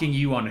stalking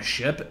you on a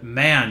ship,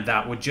 man,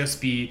 that would just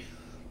be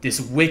this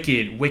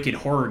wicked, wicked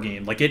horror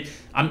game. Like it,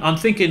 I'm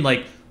thinking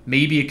like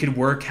maybe it could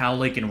work how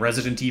like in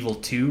Resident Evil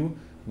 2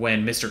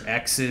 when Mr.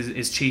 X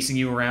is chasing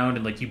you around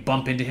and like you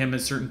bump into him in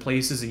certain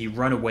places and you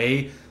run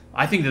away.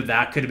 I think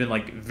that could have been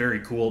like very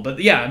cool. But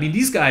yeah, I mean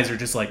these guys are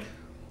just like,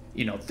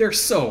 they're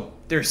so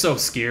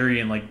scary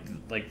and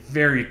like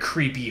very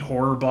creepy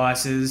horror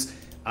bosses.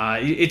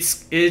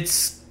 It's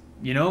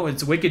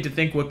wicked to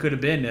think what could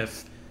have been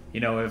if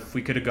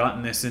we could have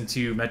gotten this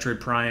into Metroid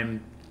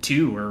Prime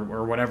 2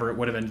 or whatever it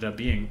would have ended up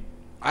being.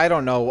 I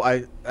don't know.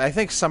 I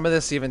think some of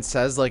this even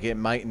says like it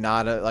might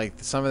not like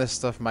some of this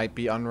stuff might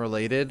be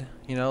unrelated,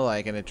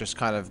 like and it just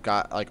kind of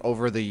got like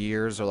over the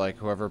years or like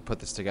whoever put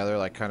this together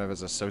like kind of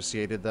has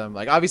associated them.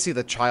 Like obviously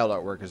the child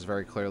artwork is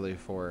very clearly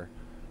for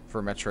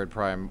Metroid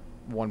Prime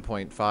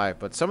 1.5,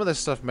 but some of this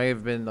stuff may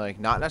have been like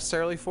not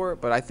necessarily for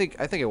it, but I think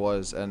it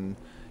was, and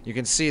you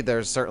can see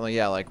there's certainly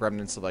like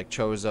remnants of like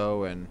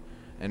Chozo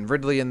and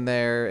Ridley in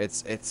there.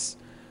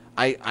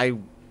 I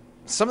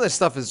some of this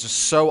stuff is just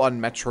so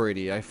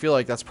un-Metroidy. I feel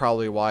like that's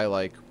probably why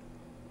like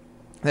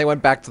they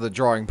went back to the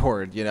drawing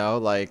board, Yeah,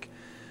 like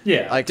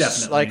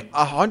definitely. like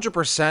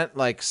 100%.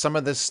 Like some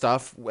of this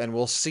stuff, and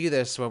we'll see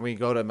this when we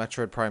go to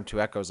Metroid Prime 2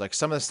 Echoes. Like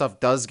some of the stuff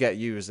does get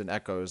used in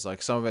Echoes.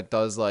 Like some of it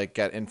does like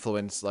get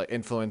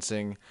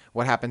influencing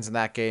what happens in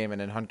that game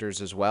and in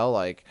Hunters as well.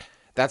 Like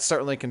that's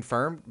certainly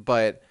confirmed.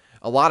 But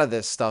a lot of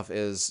this stuff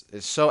is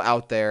so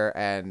out there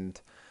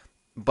and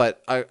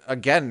but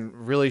again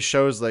really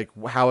shows like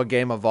how a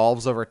game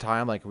evolves over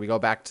time. Like we go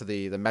back to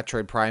the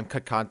Metroid Prime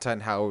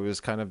content, how it was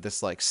kind of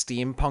this like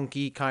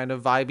steampunky kind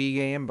of vibey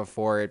game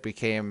before it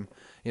became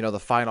the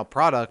final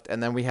product,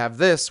 and then we have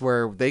this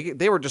where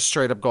they were just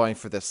straight up going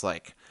for this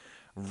like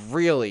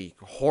really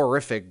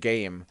horrific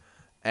game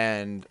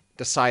and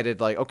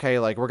decided like okay,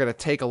 like we're gonna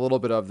take a little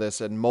bit of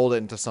this and mold it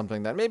into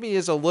something that maybe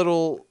is a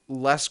little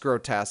less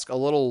grotesque, a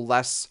little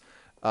less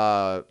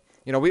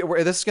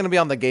this is going to be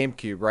on the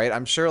GameCube, right?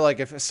 I'm sure, like,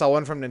 if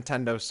someone from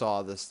Nintendo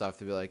saw this stuff,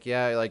 they'd be like,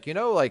 yeah, like,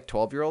 like,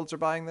 12-year-olds are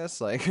buying this?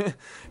 Like,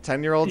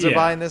 10-year-olds are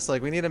buying this?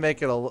 Like, we need to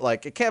make it,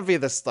 like, it can't be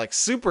this, like,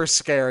 super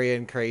scary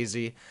and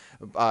crazy.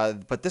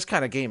 But this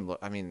kind of game,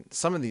 I mean,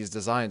 some of these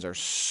designs are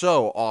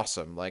so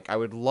awesome. Like, I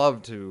would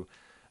love to...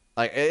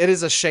 Like, it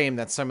is a shame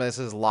that some of this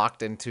is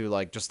locked into,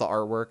 like, just the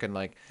artwork and,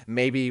 like,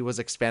 maybe was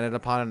expanded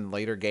upon in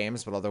later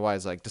games, but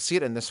otherwise, like, to see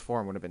it in this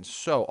form would have been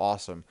so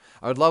awesome.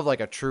 I would love, like,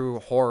 a true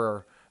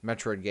horror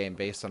Metroid game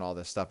based on all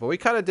this stuff, but we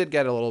kind of did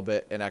get a little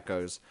bit in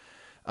Echoes.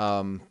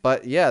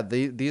 But yeah,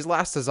 these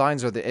last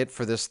designs are it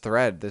for this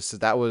thread.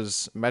 That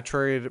was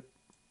Metroid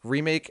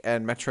Remake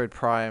and Metroid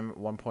Prime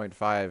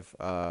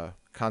 1.5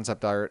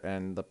 concept art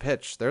and the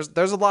pitch. There's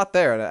a lot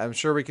there, and I'm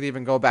sure we could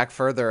even go back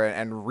further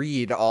and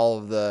read all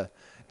of the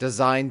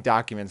design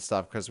document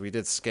stuff because we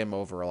did skim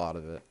over a lot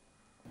of it.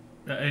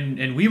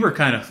 And we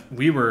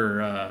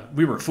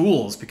were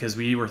fools because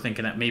we were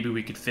thinking that maybe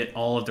we could fit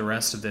all of the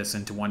rest of this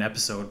into one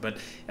episode. But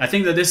I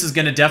think that this is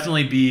going to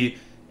definitely be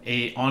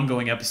a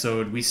ongoing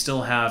episode. We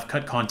still have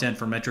cut content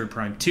for Metroid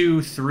Prime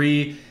 2,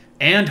 3,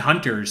 and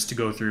Hunters to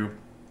go through.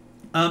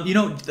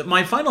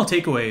 My final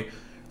takeaway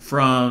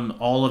from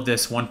all of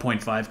this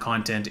 1.5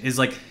 content is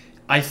like,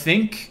 I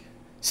think...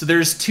 So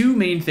there's two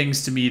main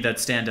things to me that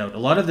stand out. A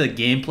lot of the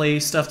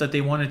gameplay stuff that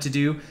they wanted to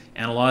do,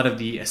 and a lot of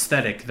the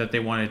aesthetic that they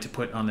wanted to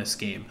put on this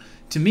game.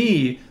 To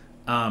me,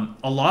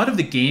 a lot of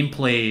the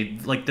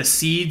gameplay, like the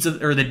seeds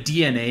or the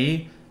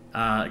DNA,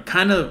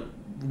 kind of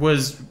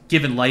was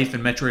given life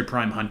in Metroid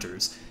Prime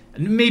Hunters.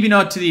 Maybe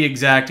not to the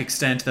exact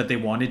extent that they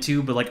wanted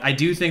to, but like I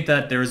do think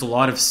that there's a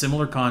lot of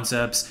similar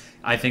concepts.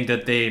 I think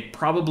that they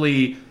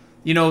probably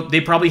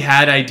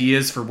had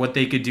ideas for what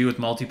they could do with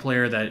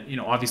multiplayer that,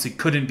 obviously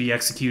couldn't be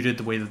executed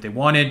the way that they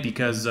wanted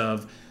because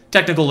of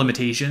technical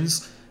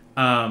limitations.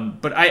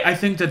 But I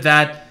think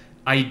that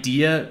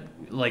idea,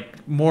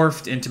 like,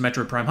 morphed into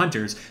Metroid Prime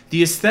Hunters.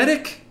 The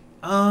aesthetic,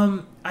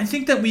 I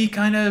think that we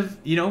kind of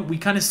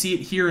see it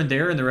here and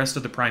there in the rest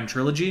of the Prime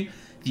trilogy.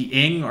 The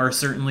Ing are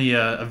certainly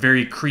a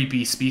very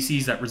creepy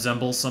species that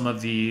resembles some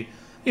of the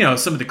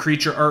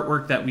creature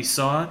artwork that we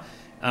saw.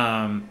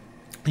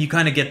 You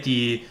kind of get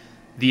the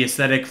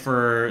aesthetic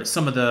for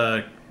some of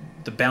the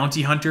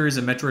bounty hunters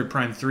in Metroid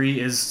Prime 3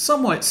 is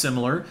somewhat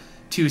similar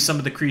to some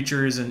of the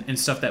creatures and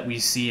stuff that we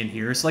see in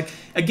here. So, like,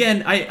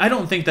 again, I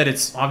don't think that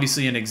it's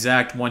obviously an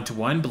exact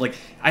one-to-one, but, like,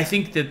 I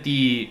think that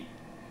the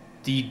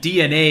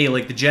DNA,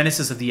 like, the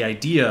genesis of the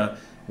idea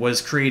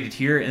was created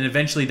here, and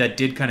eventually that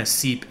did kind of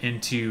seep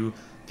into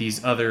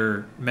these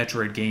other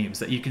Metroid games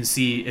that you can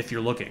see if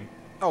you're looking.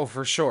 Oh,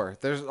 for sure.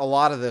 There's a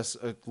lot of this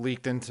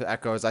leaked into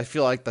Echoes. I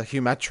feel like the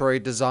Hugh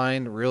Metroid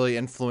design really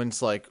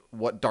influenced like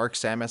what Dark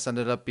Samus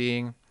ended up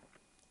being.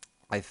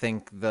 I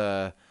think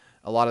a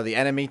lot of the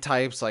enemy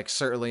types like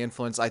certainly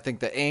influenced. I think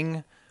the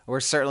Ing were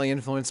certainly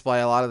influenced by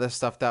a lot of the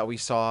stuff that we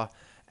saw,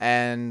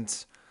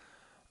 and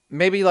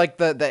maybe like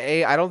the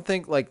A. I don't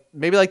think like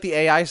maybe like the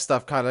AI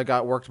stuff kind of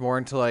got worked more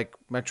into like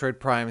Metroid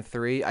Prime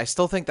 3. I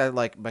still think that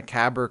like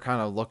Macabre kind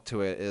of look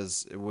to it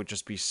would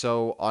just be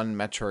so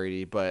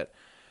un-Metroidy, but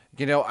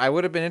I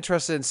would have been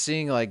interested in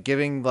seeing like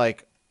giving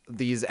like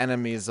these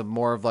enemies a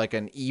more of like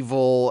an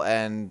evil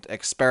and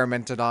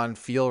experimented on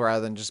feel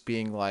rather than just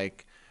being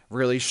like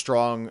really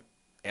strong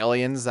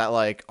aliens that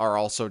like are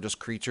also just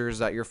creatures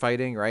that you're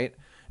fighting, right?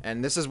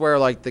 And this is where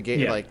like the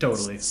game like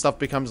totally. Stuff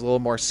becomes a little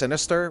more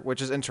sinister,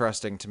 which is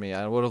interesting to me.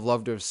 I would have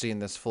loved to have seen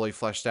this fully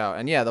fleshed out.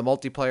 And yeah, the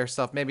multiplayer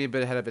stuff maybe a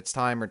bit ahead of its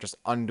time or just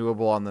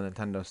undoable on the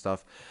Nintendo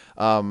stuff.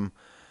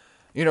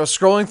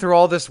 Scrolling through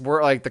all this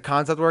work, like the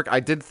concept work, I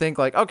did think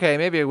like, okay,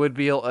 maybe it would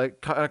be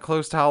kind of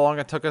close to how long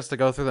it took us to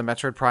go through the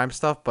Metroid Prime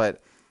stuff,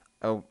 but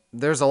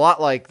there's a lot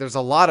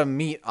of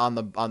meat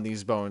on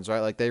these bones,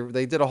 right? Like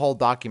they did a whole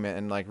document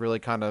and like really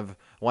kind of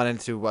went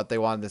into what they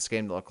wanted this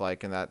game to look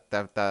like, and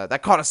that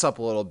caught us up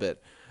a little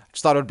bit. I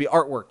just thought it would be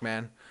artwork,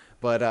 man,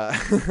 but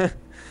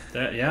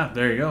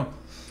there you go.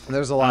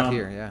 There's a lot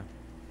here, yeah.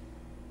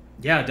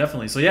 Yeah,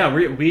 definitely. So yeah,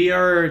 we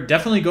are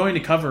definitely going to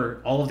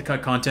cover all of the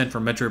cut content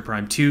from Metroid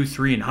Prime 2,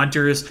 3, and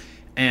Hunters,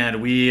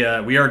 and we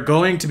are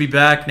going to be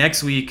back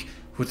next week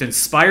with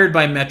Inspired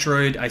by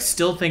Metroid. I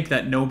still think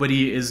that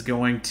nobody is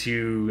going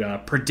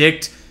to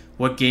predict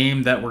what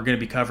game that we're going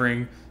to be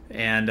covering,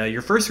 and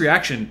your first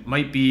reaction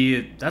might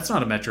be, that's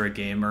not a Metroid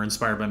game or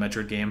Inspired by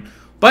Metroid game,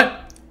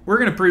 but we're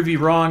going to prove you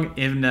wrong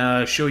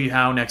and show you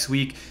how next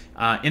week.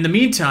 In the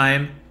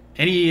meantime,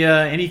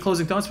 any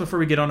closing thoughts before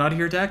we get on out of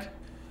here, Dak?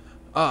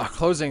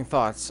 Closing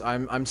thoughts.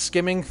 I'm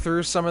skimming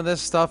through some of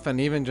this stuff, and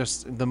even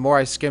just the more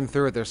I skim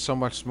through it, there's so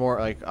much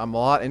more. Like, I'm a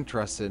lot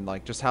interested in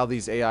like just how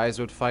these AIs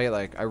would fight.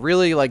 Like, I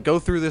really like go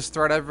through this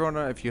thread, everyone.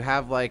 If you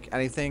have like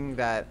anything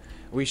that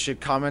we should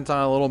comment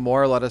on a little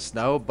more, let us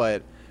know.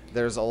 But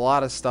there's a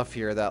lot of stuff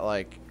here that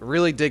like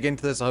really dig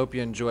into this. I hope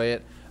you enjoy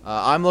it.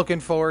 I'm looking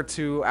forward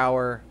to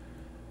our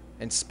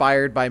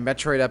Inspired by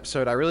Metroid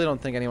episode. I really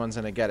don't think anyone's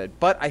gonna get it,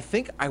 but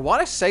I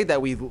want to say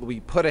that we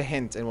put a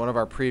hint in one of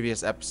our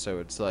previous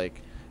episodes.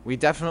 Like, we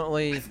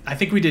definitely, I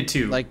think we did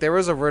too. Like, there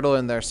was a riddle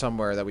in there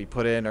somewhere that we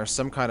put in, or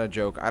some kind of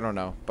joke. I don't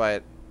know,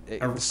 but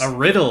a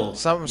riddle.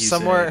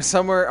 Somewhere.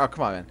 Oh,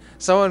 come on, man.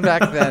 Someone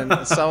back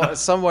then,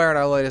 somewhere in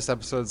our latest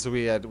episodes,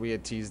 we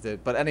had teased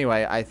it. But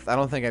anyway, I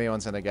don't think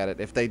anyone's gonna get it.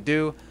 If they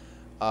do,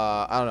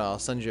 I don't know, I'll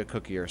send you a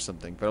cookie or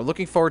something. But I'm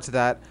looking forward to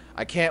that.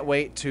 I can't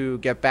wait to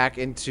get back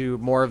into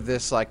more of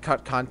this like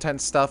cut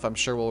content stuff. I'm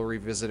sure we'll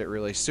revisit it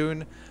really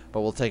soon, but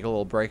we'll take a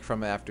little break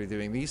from it after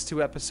doing these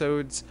 2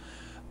 episodes.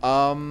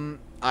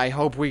 I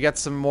hope we get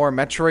some more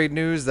Metroid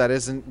news that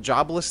isn't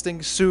job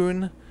listing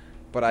soon,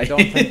 but I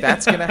don't think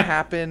that's going to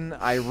happen.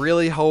 I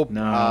really hope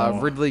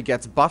Ridley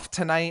gets buffed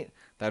tonight.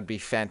 That'd be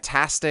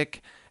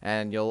fantastic.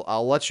 And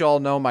I'll let you all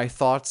know my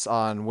thoughts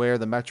on where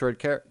the Metroid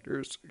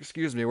characters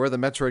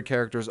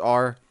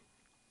are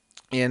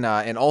in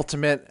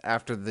Ultimate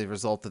after the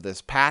result of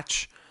this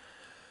patch.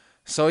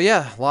 So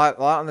yeah, a lot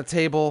on the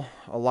table,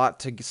 a lot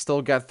to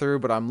still get through,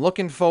 but I'm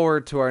looking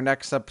forward to our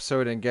next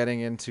episode and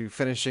getting into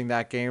finishing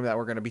that game that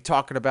we're going to be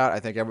talking about. I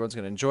think everyone's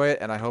going to enjoy it,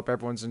 and I hope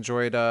everyone's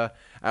enjoyed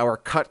our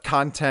cut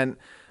content,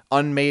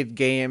 unmade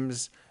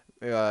games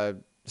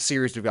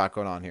series we've got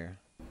going on here.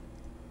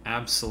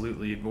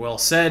 Absolutely. Well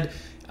said.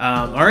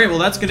 All right, well,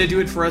 that's going to do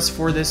it for us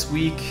for this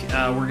week.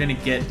 We're going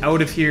to get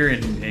out of here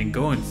and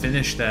go and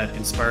finish that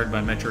Inspired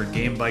by Metroid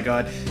game, by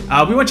God.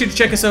 We want you to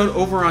check us out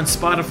over on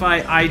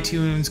Spotify,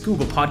 iTunes,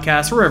 Google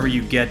Podcasts, wherever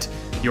you get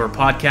your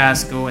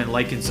podcasts. Go and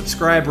like and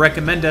subscribe.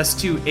 Recommend us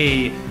to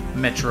a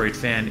Metroid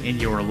fan in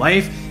your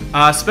life.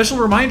 Special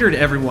reminder to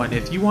everyone,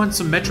 if you want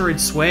some Metroid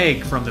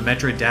swag from the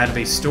Metroid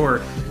Database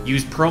store,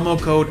 use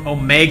promo code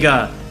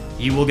OMEGA.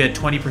 You will get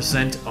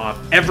 20% off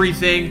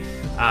everything.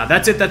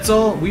 That's it. That's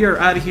all. We are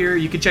out of here.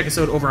 You can check us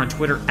out over on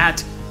Twitter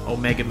at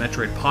Omega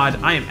Metroid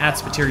Pod. I am at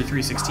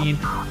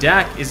Spiteri316.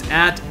 Dak is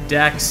at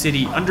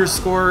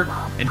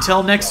DakCity_.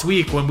 Until next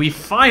week, when we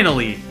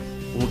finally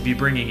will be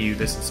bringing you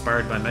this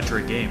Inspired by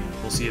Metroid game.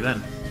 We'll see you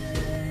then.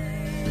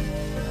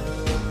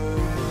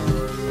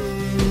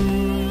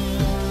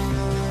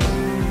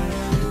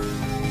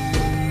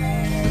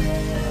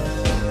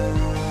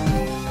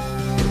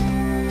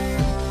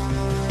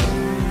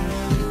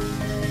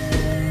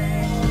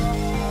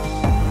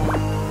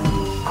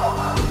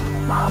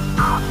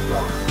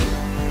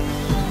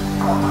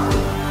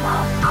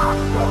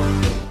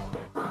 Oh,